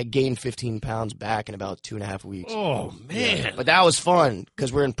 I gained 15 pounds back in about 2.5 weeks. Oh, man. Yeah. But that was fun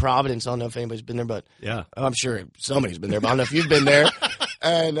because we're in Providence. I don't know if anybody's been there, but Yeah. I'm sure somebody's been there, but I don't know if you've been there.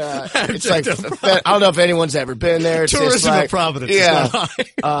 And it's like, I don't know if anyone's ever been there. It's just Tourism like, of Providence. yeah. Is not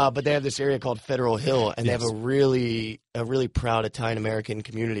high. But they have this area called Federal Hill, and they have a really proud Italian-American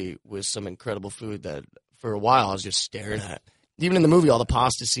community with some incredible food that for a while I was just staring at. Even in the movie, all the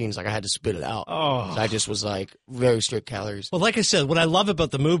pasta scenes, like I had to spit it out. Oh. So I just was like, very strict calories. Well, like I said, what I love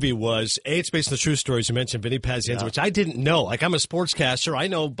about the movie was, A, it's based on the true stories. You mentioned Vinny Pazienza, which I didn't know. Like, I'm a sportscaster. I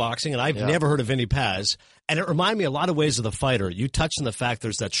know boxing, and I've never heard of Vinny Paz. And it reminded me a lot of ways of the fighter. You touched on the fact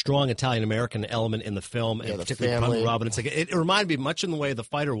there's that strong Italian-American element in the film, and the particularly family. Pun Robin. It's like, it reminded me much in the way the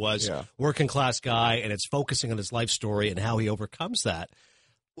fighter was, working-class guy, and it's focusing on his life story and how he overcomes that.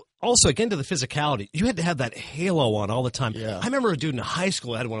 Also, again, to the physicality, you had to have that halo on all the time. Yeah. I remember a dude in high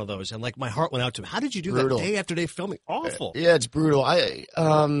school had one of those, and like my heart went out to him. How did you do Brutal. that day after day filming? Awful. Yeah, it's brutal.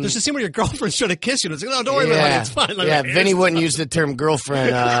 There's a scene where your girlfriend's trying to kiss you, and it's like, no, don't worry about it, it's fine. Like, yeah, Vinny wouldn't use the term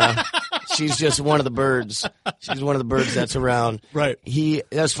girlfriend. She's just one of the birds. She's one of the birds that's around. Right. That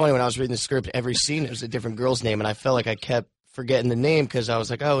was funny when I was reading the script. Every scene, it was a different girl's name, and I felt like I kept forgetting the name because I was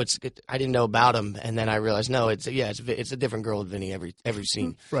like, oh, I didn't know about him, and then I realized, no, it's a different girl with Vinny every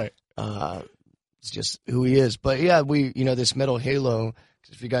scene. Right. It's just who he is. But yeah, this metal halo.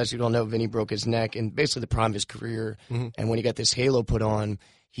 Because if you guys who don't know, Vinny broke his neck in basically the prime of his career, and when he got this halo put on,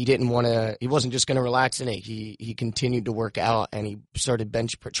 he didn't want to. He wasn't just going to relax in it. He continued to work out, and he started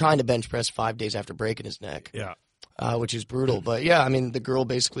trying to bench press 5 days after breaking his neck. Yeah. Which is brutal. But yeah, I mean, the girl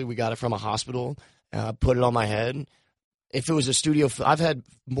basically, we got it from a hospital, put it on my head. If it was a studio, I've had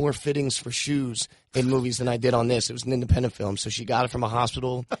more fittings for shoes in movies than I did on this. It was an independent film, so she got it from a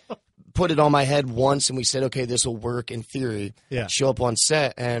hospital, put it on my head once, and we said, okay, this will work in theory. Yeah. Show up on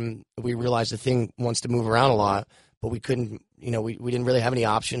set, and we realized the thing wants to move around a lot, but we couldn't, we didn't really have any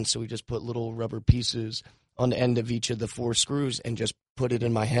options, so we just put little rubber pieces on the end of each of the 4 screws and just put it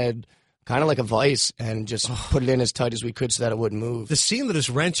in my head, kind of like a vice, and just put it in as tight as we could so that it wouldn't move. The scene that is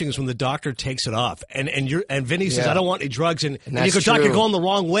wrenching is when the doctor takes it off, and Vinny says, "I don't want any drugs," and you that's go, "Doc, true. you're going the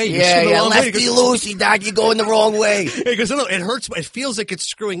wrong way." You're Yeah, the wrong way." lefty loosey, Doc, you're going the wrong way. He goes, "No, it hurts, but it feels like it's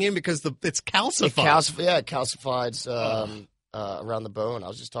screwing in because it's calcified." It calcifies around the bone. I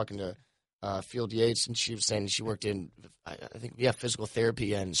was just talking to Field Yates, and she was saying she worked in, I think, physical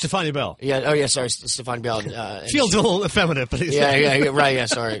therapy and Stefania Bell. Yeah. Oh, yeah. Sorry, Stefania Bell. Feels a little effeminate, but he's yeah. Right. Yeah.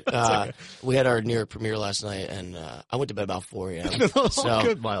 Sorry. We had our New York premiere last night, and I went to bed about 4 a.m. So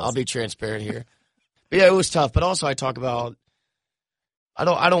good, Miles. I'll be transparent here. But yeah, it was tough. But also, I talk about.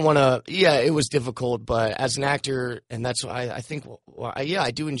 I don't want to. Yeah, it was difficult, but as an actor, and that's why I think.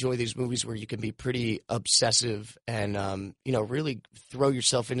 I do enjoy these movies where you can be pretty obsessive and really throw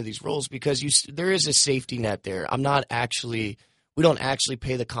yourself into these roles because there is a safety net there. We don't actually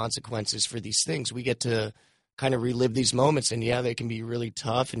pay the consequences for these things. We get to kind of relive these moments, and yeah, they can be really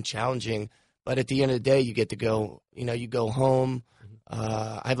tough and challenging. But at the end of the day, you get to go. You go home.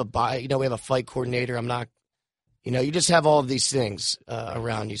 I have we have a fight coordinator. I'm not. You just have all of these things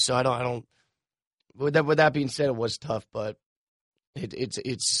around you. So I don't. With that being said, it was tough, but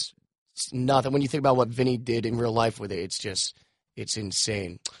it's nothing. When you think about what Vinny did in real life with it, it's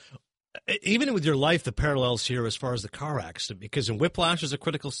insane. Even with your life, the parallels here as far as the car accident, because in Whiplash is a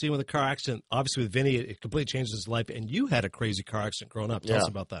critical scene with a car accident. Obviously, with Vinny, it completely changes his life, and you had a crazy car accident growing up. Tell us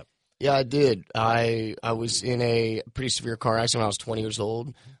about that. Yeah, I did. I was in a pretty severe car accident when I was 20 years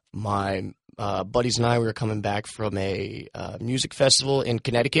old. My buddies and I were coming back from a music festival in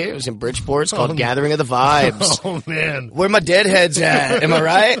Connecticut. It was in Bridgeport. It's called Gathering of the Vibes. Oh, man. Where my deadheads at? Am I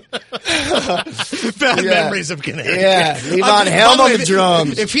right? Bad memories of Connecticut. Yeah, Levon Helm on the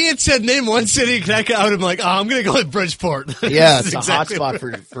drums. If he had said name one city in Connecticut, I would have been like, I'm going to go with Bridgeport. Yeah, it's a hot spot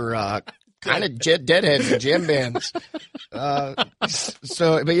for kind of deadheads and jam bands.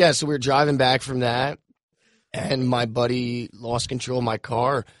 So we were driving back from that, and my buddy lost control of my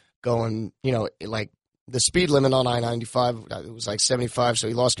car going, like the speed limit on I-95, it was like 75, so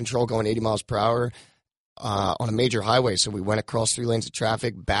he lost control going 80 miles per hour on a major highway. So we went across 3 lanes of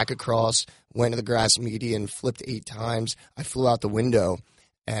traffic, back across, went to the grass median, flipped 8 times. I flew out the window,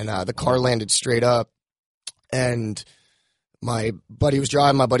 and the car landed straight up, and my buddy was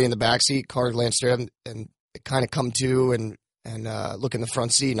driving, my buddy in the backseat, car landed straight up, and it kind of come to and look in the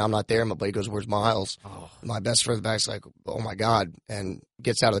front seat, and I'm not there. My buddy goes, "Where's Miles?" Oh. My best friend in the back's like, "Oh my God," and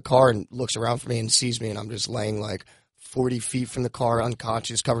gets out of the car and looks around for me and sees me, and I'm just laying like 40 feet from the car,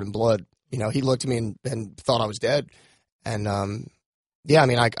 unconscious, covered in blood. You know, he looked at me and thought I was dead. And, yeah, I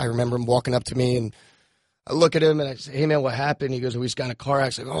mean, I remember him walking up to me, and I look at him, and I say, hey, man, what happened? He goes, we just got in a car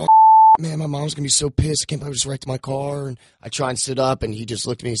accident. Oh, man, my mom's going to be so pissed. I can't believe I just wrecked my car. And I try and sit up, and he just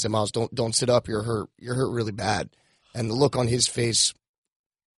looked at me and said, Miles, don't sit up. You're hurt. You're hurt really bad. And the look on his face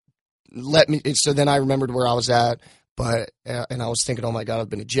so then I remembered where I was at, and I was thinking, oh, my God, I've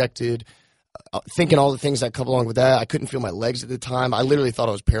been ejected. Thinking all the things that come along with that. I couldn't feel my legs at the time. I literally thought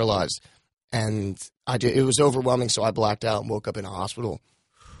I was paralyzed. And it was overwhelming, so I blacked out and woke up in a hospital.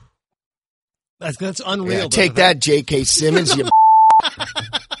 That's unreal. Yeah, take that, J.K. Simmons. You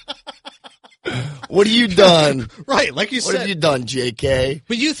what have you done? Right, like you said. What have you done, J.K.?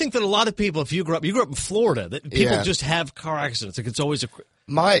 But you think that a lot of people, if you grew up in Florida, that people just have car accidents. Like it's always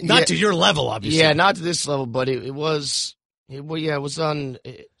not to your level, obviously. Yeah, not to this level, but it was on.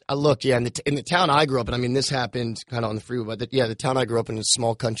 I looked, in the town I grew up in. I mean, this happened kind of on the freeway, but the town I grew up in is a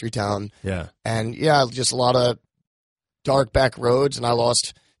small country town. Yeah, and just a lot of dark back roads, and I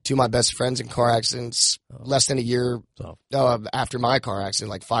lost two of my best friends in car accidents less than a year after my car accident,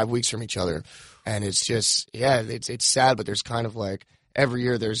 like 5 weeks from each other. And it's just, it's sad, but there's kind of like every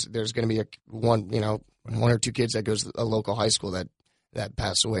year there's going to be one or two kids that goes to a local high school that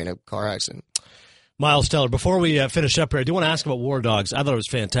pass away in a car accident. Miles Teller, before we finish up here, I do want to ask about War Dogs. I thought it was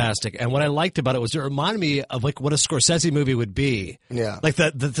fantastic. And what I liked about it was it reminded me of like what a Scorsese movie would be. Yeah. Like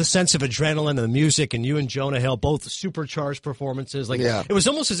the sense of adrenaline and the music, and you and Jonah Hill, both supercharged performances. Like it was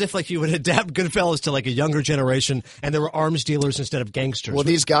almost as if like you would adapt Goodfellas to like a younger generation, and there were arms dealers instead of gangsters. Well,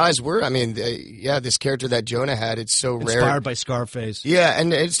 these guys were, this character that Jonah had, it's so rare. Inspired by Scarface. Yeah,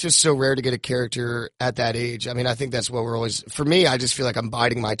 and it's just so rare to get a character at that age. I mean, I think that's what we're always, for me, I just feel like I'm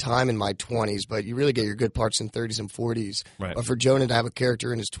biding my time in my 20s, but you really get your good parts in 30s and 40s. Right. But for Jonah to have a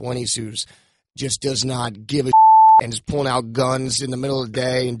character in his 20s who's just does not give a and is pulling out guns in the middle of the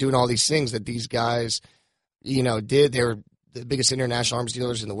day and doing all these things that these guys, did. They were the biggest international arms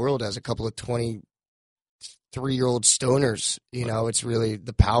dealers in the world as a couple of 23-year-old stoners. It's really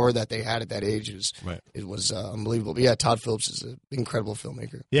the power that they had at that age it was unbelievable. But yeah, Todd Phillips is an incredible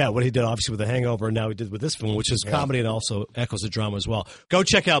filmmaker. Yeah, what he did obviously with The Hangover, and now he did with this film, which is comedy and also echoes of drama as well. Go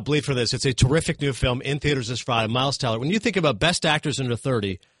check out Bleed for This. It's a terrific new film in theaters this Friday. Miles Teller, when you think about best actors under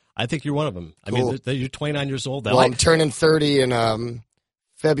 30, I think you're one of them. Cool. I mean, you're 29 years old. I'm turning 30 in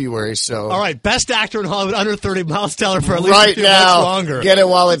February, so... All right, best actor in Hollywood under 30, Miles Teller, for at least right 2 now, months longer. Get it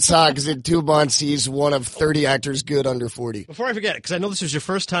while it's hot, because in 2 months, he's one of 30 actors good under 40. Before I forget, because I know this is your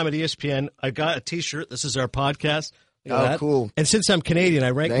first time at ESPN, I got a T-shirt. This is our podcast. Cool. And since I'm Canadian, I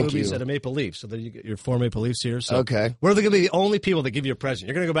rank movies at a Maple Leaf. So there you get your 4 Maple Leafs here. So okay. We're going to be the only people that give you a present.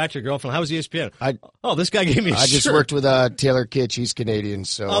 You're going to go back to your girlfriend. How was ESPN? This guy gave me a shirt. I just worked with Taylor Kitsch. He's Canadian.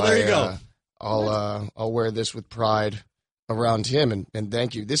 So there you go. I'll wear this with pride around him, and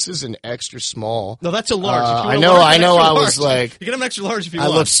thank you. This is an extra small. No, that's a large. I know. I was like, you can have an extra large if you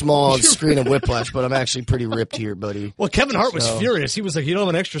want. I look small on screen of Whiplash, but I'm actually pretty ripped here, buddy. Well, Kevin Hart was furious. He was like, "You don't have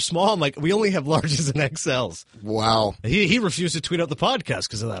an extra small." I'm like, "We only have larges and XLs." Wow. He refused to tweet out the podcast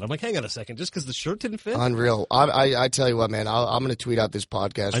because of that. I'm like, "Hang on a second, just because the shirt didn't fit." Unreal. I tell you what, man. I'm going to tweet out this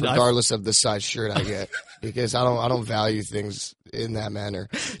podcast regardless of the size shirt I get because I don't value things in that manner.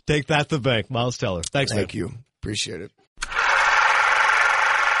 Take that to the bank, Miles Teller. Thanks, Thank you. Appreciate it.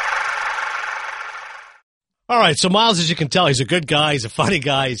 All right, so Miles, as you can tell, he's a good guy. He's a funny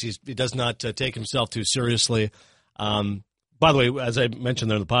guy. He does not take himself too seriously. By the way, as I mentioned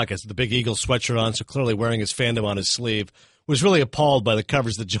there in the podcast, the Big Eagles sweatshirt on, so clearly wearing his fandom on his sleeve. Was really appalled by the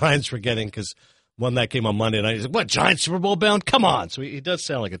covers the Giants were getting because when that came on Monday night, he said, "What, Giants Super Bowl bound? Come on!" So he does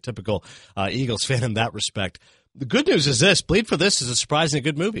sound like a typical Eagles fan in that respect. The good news is this: Bleed for This is a surprisingly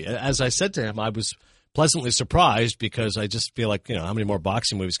good movie. As I said to him, I was pleasantly surprised because I just feel like, how many more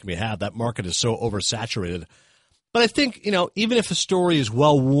boxing movies can we have? That market is so oversaturated. But I think, even if a story is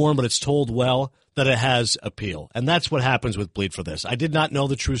well-worn but it's told well, that it has appeal. And that's what happens with Bleed for This. I did not know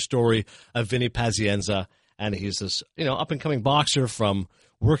the true story of Vinny Pazienza, and he's this, up-and-coming boxer from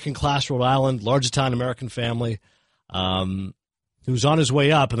working-class Rhode Island, large Italian-American family, who's on his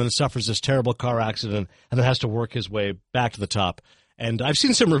way up and then suffers this terrible car accident and then has to work his way back to the top. And I've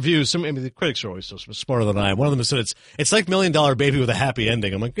seen some reviews. The critics are always so smarter than I am. One of them said it's like $1 Million Baby with a happy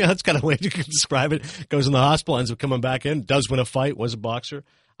ending. I'm like, yeah, that's kind of a way you can describe it. Goes in the hospital, ends up coming back in, does win a fight, was a boxer.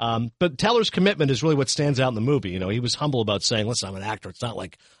 But Teller's commitment is really what stands out in the movie. He was humble about saying, listen, I'm an actor. It's not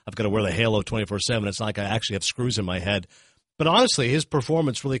like I've got to wear the halo 24/7. It's not like I actually have screws in my head. But honestly, his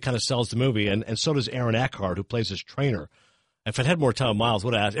performance really kind of sells the movie, and so does Aaron Eckhart, who plays his trainer. If I'd had more time, Miles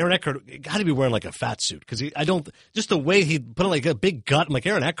would have asked. Aaron Eckhart got to be wearing like a fat suit because just the way he put on like a big gut. I'm like,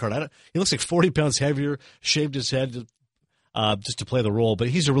 Aaron Eckhart, he looks like 40 pounds heavier, shaved his head, just to play the role. But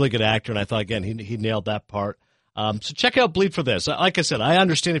he's a really good actor, and I thought, again, he nailed that part. So check out Bleed for this. Like I said, I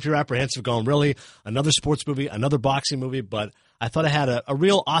understand if you're apprehensive going, really, another sports movie, another boxing movie, but I thought it had a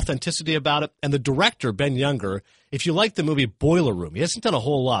real authenticity about it. And the director, Ben Younger, if you like the movie Boiler Room, he hasn't done a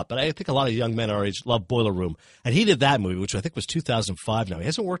whole lot, but I think a lot of young men our age love Boiler Room. And he did that movie, which I think was 2005 now. He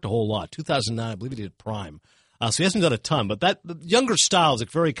hasn't worked a whole lot. 2009, I believe he did Prime. So he hasn't done a ton, but the Younger style is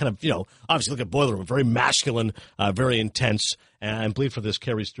like very kind of, obviously look at Boiler Room, very masculine, very intense, and Bleed for this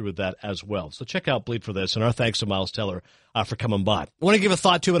carries through with that as well. So check out Bleed for this, and our thanks to Miles Teller for coming by. I want to give a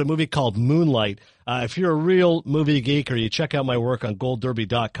thought to it, a movie called Moonlight. If you're a real movie geek or you check out my work on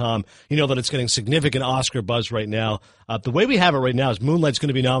goldderby.com, you know that it's getting significant Oscar buzz right now. The way we have it right now is Moonlight's going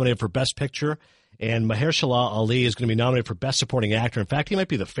to be nominated for Best Picture, and Mahershala Ali is going to be nominated for Best Supporting Actor. In fact, he might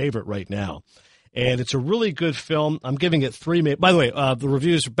be the favorite right now. And it's a really good film. I'm giving it 3 by the way, the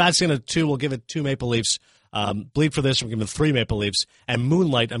reviews, Bad Santa 2, we'll give it 2 Maple Leafs. Bleed for this, I'm giving it 3 Maple Leafs. And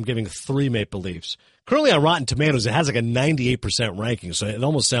Moonlight, I'm giving 3 Maple Leafs. Currently on Rotten Tomatoes, it has like a 98% ranking, so it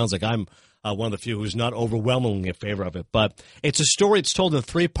almost sounds like I'm one of the few who's not overwhelmingly in favor of it. But it's a story, it's told in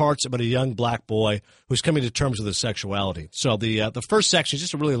 3 parts about a young black boy who's coming to terms with his sexuality. So the first section is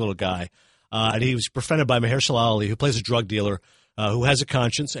just a really little guy, and he was befriended by Mahershala Ali, who plays a drug dealer who has a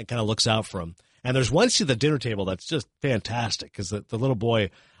conscience and kind of looks out for him. And there's one scene at the dinner table that's just fantastic because the little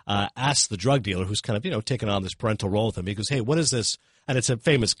boy asks the drug dealer, who's kind of, taking on this parental role with him. He goes, "Hey, what is this?" And it's a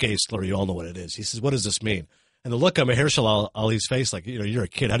famous gay slur. You all know what it is. He says, "What does this mean?" And the look on Mahershala Ali's face, like, you're a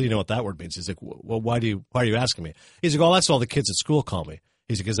kid. How do you know what that word means? He's like, "Well, why are you asking me?" He's like, "Oh, that's all the kids at school call me."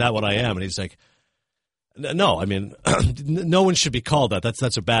 He's like, "Is that what I am?" And he's like, "No, I mean, no one should be called that.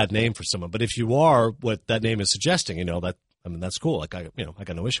 That's a bad name for someone. But if you are what that name is suggesting, that's cool. Like, I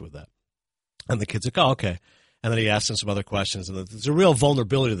got no issue with that." And the kid's like, "Oh, okay." And then he asks him some other questions. And there's a real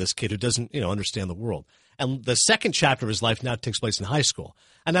vulnerability to this kid who doesn't, understand the world. And the second chapter of his life now takes place in high school.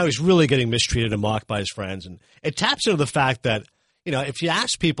 And now he's really getting mistreated and mocked by his friends. And it taps into the fact that, if you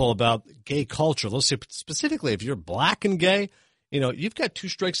ask people about gay culture, let's say specifically if you're black and gay, you've got 2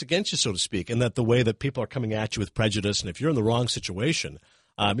 strikes against you, so to speak. And that the way that people are coming at you with prejudice, and if you're in the wrong situation,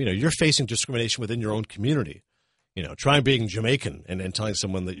 you're facing discrimination within your own community. Try being Jamaican and telling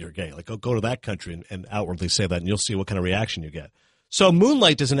someone that you're gay. Like, go to that country and outwardly say that, and you'll see what kind of reaction you get. So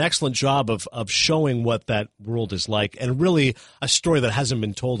Moonlight does an excellent job of showing what that world is like, and really a story that hasn't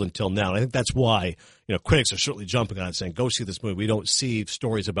been told until now. And I think that's why, critics are certainly jumping on it, saying, go see this movie. We don't see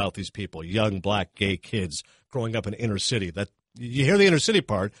stories about these people, young, black, gay kids growing up in inner city. That you hear the inner city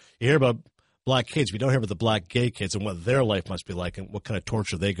part, you hear about black kids. We don't hear about the black gay kids and what their life must be like and what kind of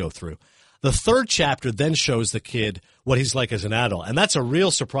torture they go through. The third chapter then shows the kid what he's like as an adult. And that's a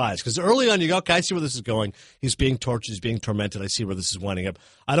real surprise because early on you go, okay, I see where this is going. He's being tortured. He's being tormented. I see where this is winding up.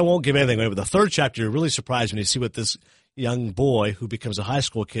 Won't give anything away, but the third chapter, you're really surprised when you see what this young boy who becomes a high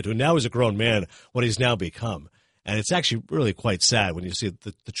school kid who now is a grown man, what he's now become. And it's actually really quite sad when you see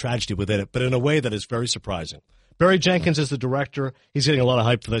the tragedy within it, but in a way that is very surprising. Barry Jenkins is the director. He's getting a lot of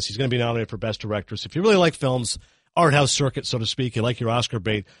hype for this. He's going to be nominated for Best Director. So if you really like films, art house circuit, so to speak, you like your Oscar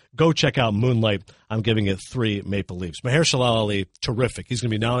bait, go check out Moonlight. I'm giving it 3 Maple Leafs. Mahershala Ali, terrific. He's going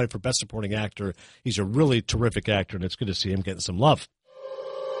to be nominated for Best Supporting Actor. He's a really terrific actor, and it's good to see him getting some love.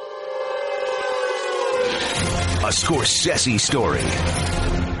 A Scorsese story.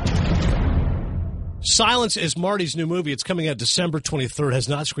 Silence is Marty's new movie. It's coming out December 23rd. Has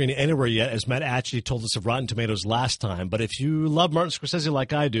not screened anywhere yet, as Matt Atchity told us of Rotten Tomatoes last time. But if you love Martin Scorsese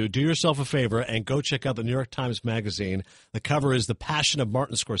like I do yourself a favor and go check out the New York Times Magazine. The cover is The Passion of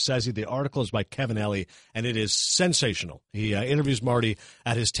Martin Scorsese. The article is by Kevin Ellie, and it is sensational. He interviews Marty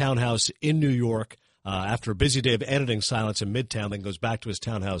at his townhouse in New York after a busy day of editing Silence in Midtown, then goes back to his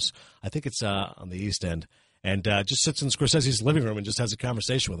townhouse. I think it's on the East End. And just sits in Scorsese's living room and just has a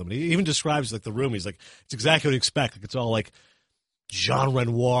conversation with him. And he even describes like the room. He's like, it's exactly what you expect. Like, it's all like Jean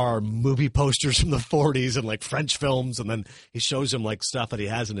Renoir movie posters from the 40s and like French films. And then he shows him like stuff that he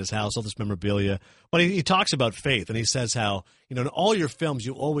has in his house, all this memorabilia. But he talks about faith, and he says how, in all your films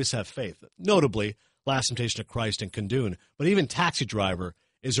you always have faith. Notably, Last Temptation of Christ and Kundun. But even Taxi Driver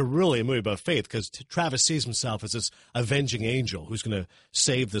is really a movie about faith because Travis sees himself as this avenging angel who's going to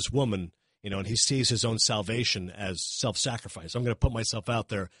save this woman. And he sees his own salvation as self-sacrifice. I'm going to put myself out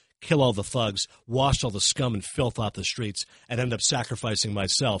there, kill all the thugs, wash all the scum and filth off the streets, and end up sacrificing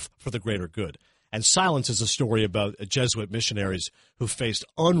myself for the greater good. And Silence is a story about Jesuit missionaries who faced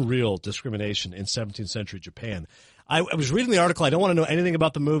unreal discrimination in 17th century Japan. I was reading the article. I don't want to know anything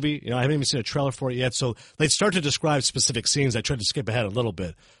about the movie. I haven't even seen a trailer for it yet. So they'd start to describe specific scenes. I tried to skip ahead a little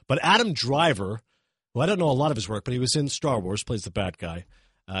bit. But Adam Driver, who I don't know a lot of his work, but he was in Star Wars, plays the bad guy.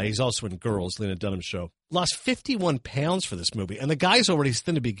 He's also in Girls, Lena Dunham show. Lost 51 pounds for this movie, and the guy's already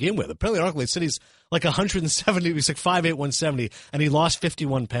thin to begin with. Apparently, the article said he's like 170. He's like 5'8", 170, and he lost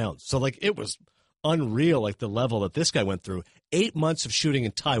 51 pounds. So, like, it was unreal, like the level that this guy went through. 8 months of shooting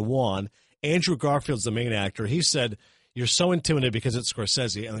in Taiwan. Andrew Garfield's the main actor. He said, you're so intimidated because it's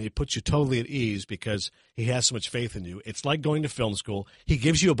Scorsese, and he puts you totally at ease because he has so much faith in you. It's like going to film school. He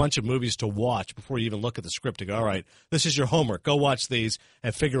gives you a bunch of movies to watch before you even look at the script to go, all right, this is your homework. Go watch these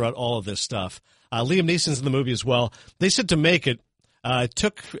and figure out all of this stuff. Liam Neeson's in the movie as well. They said to make it,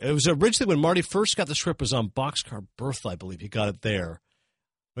 it was originally when Marty first got the script was on Boxcar Bertha, I believe. He got it there.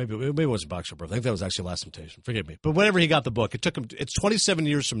 Maybe it wasn't Boxcar Bertha. I think that was actually Last Temptation. Forgive me. But whenever he got the book, it took him. It's 27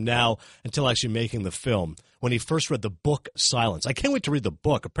 years from now until actually making the film when he first read the book Silence. I can't wait to read the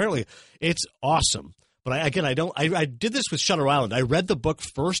book. Apparently, it's awesome. But I did this with Shutter Island. I read the book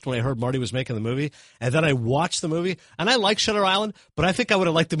first when I heard Marty was making the movie, and then I watched the movie. And I like Shutter Island, but I think I would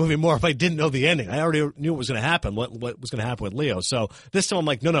have liked the movie more if I didn't know the ending. I already knew what was going to happen, what was going to happen with Leo. So this time I'm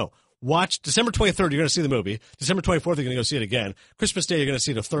like, no. Watch December 23rd, you're going to see the movie. December 24th, you're going to go see it again. Christmas Day, you're going to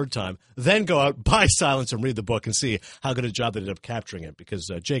see it a third time. Then go out, buy Silence, and read the book and see how good a job they did of capturing it. Because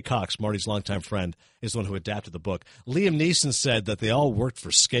Jay Cox, Marty's longtime friend, is the one who adapted the book. Liam Neeson said that they all worked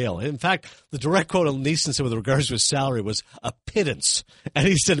for scale. In fact, the direct quote of Neeson said with regards to his salary was a pittance. And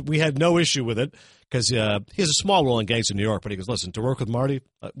he said we had no issue with it. Because he has a small role in Gangs of New York, but he goes, listen, to work with Marty,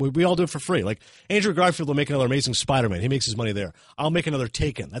 we all do it for free. Like, Andrew Garfield will make another Amazing Spider-Man. He makes his money there. I'll make another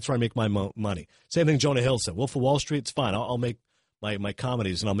Taken. That's where I make my money. Same thing Jonah Hill said. Wolf of Wall Street, it's fine. I'll make my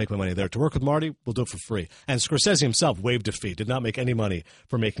comedies, and I'll make my money there. To work with Marty, we'll do it for free. And Scorsese himself waived a fee, did not make any money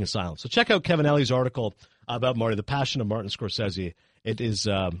for making Silence. So check out Kevin Elliott's article about Marty, The Passion of Martin Scorsese. It is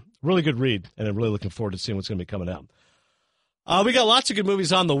a really good read, and I'm really looking forward to seeing what's going to be coming out. We got lots of good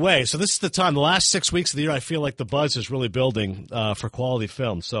movies on the way. So this is the time. The last 6 weeks of the year, I feel like the buzz is really building for quality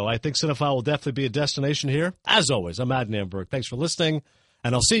films. So I think Cinephile will definitely be a destination here. As always, I'm Adnan Burke. Thanks for listening,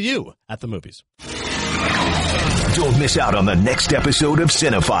 and I'll see you at the movies. Don't miss out on the next episode of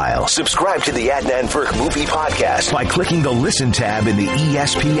Cinephile. Subscribe to the Adnan Burke Movie Podcast by clicking the Listen tab in the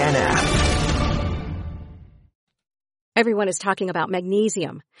ESPN app. Everyone is talking about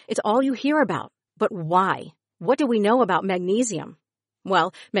magnesium. It's all you hear about. But why? What do we know about magnesium?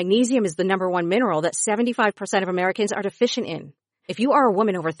 Well, magnesium is the number one mineral that 75% of Americans are deficient in. If you are a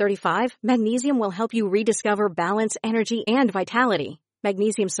woman over 35, magnesium will help you rediscover balance, energy, and vitality.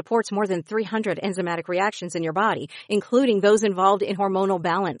 Magnesium supports more than 300 enzymatic reactions in your body, including those involved in hormonal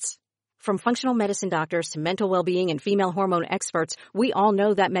balance. From functional medicine doctors to mental well-being and female hormone experts, we all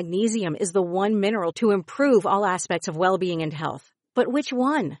know that magnesium is the one mineral to improve all aspects of well-being and health. But which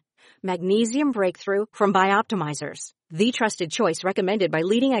one? Magnesium Breakthrough from Bioptimizers, the trusted choice recommended by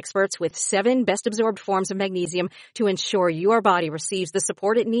leading experts with 7 best-absorbed forms of magnesium to ensure your body receives the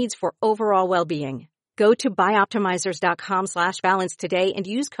support it needs for overall well-being. Go to bioptimizers.com/balance today and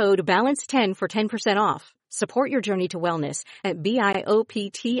use code BALANCE10 for 10% off. Support your journey to wellness at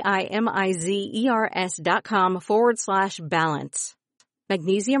bioptimizers.com/balance.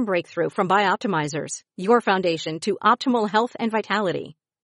 Magnesium Breakthrough from Bioptimizers, your foundation to optimal health and vitality.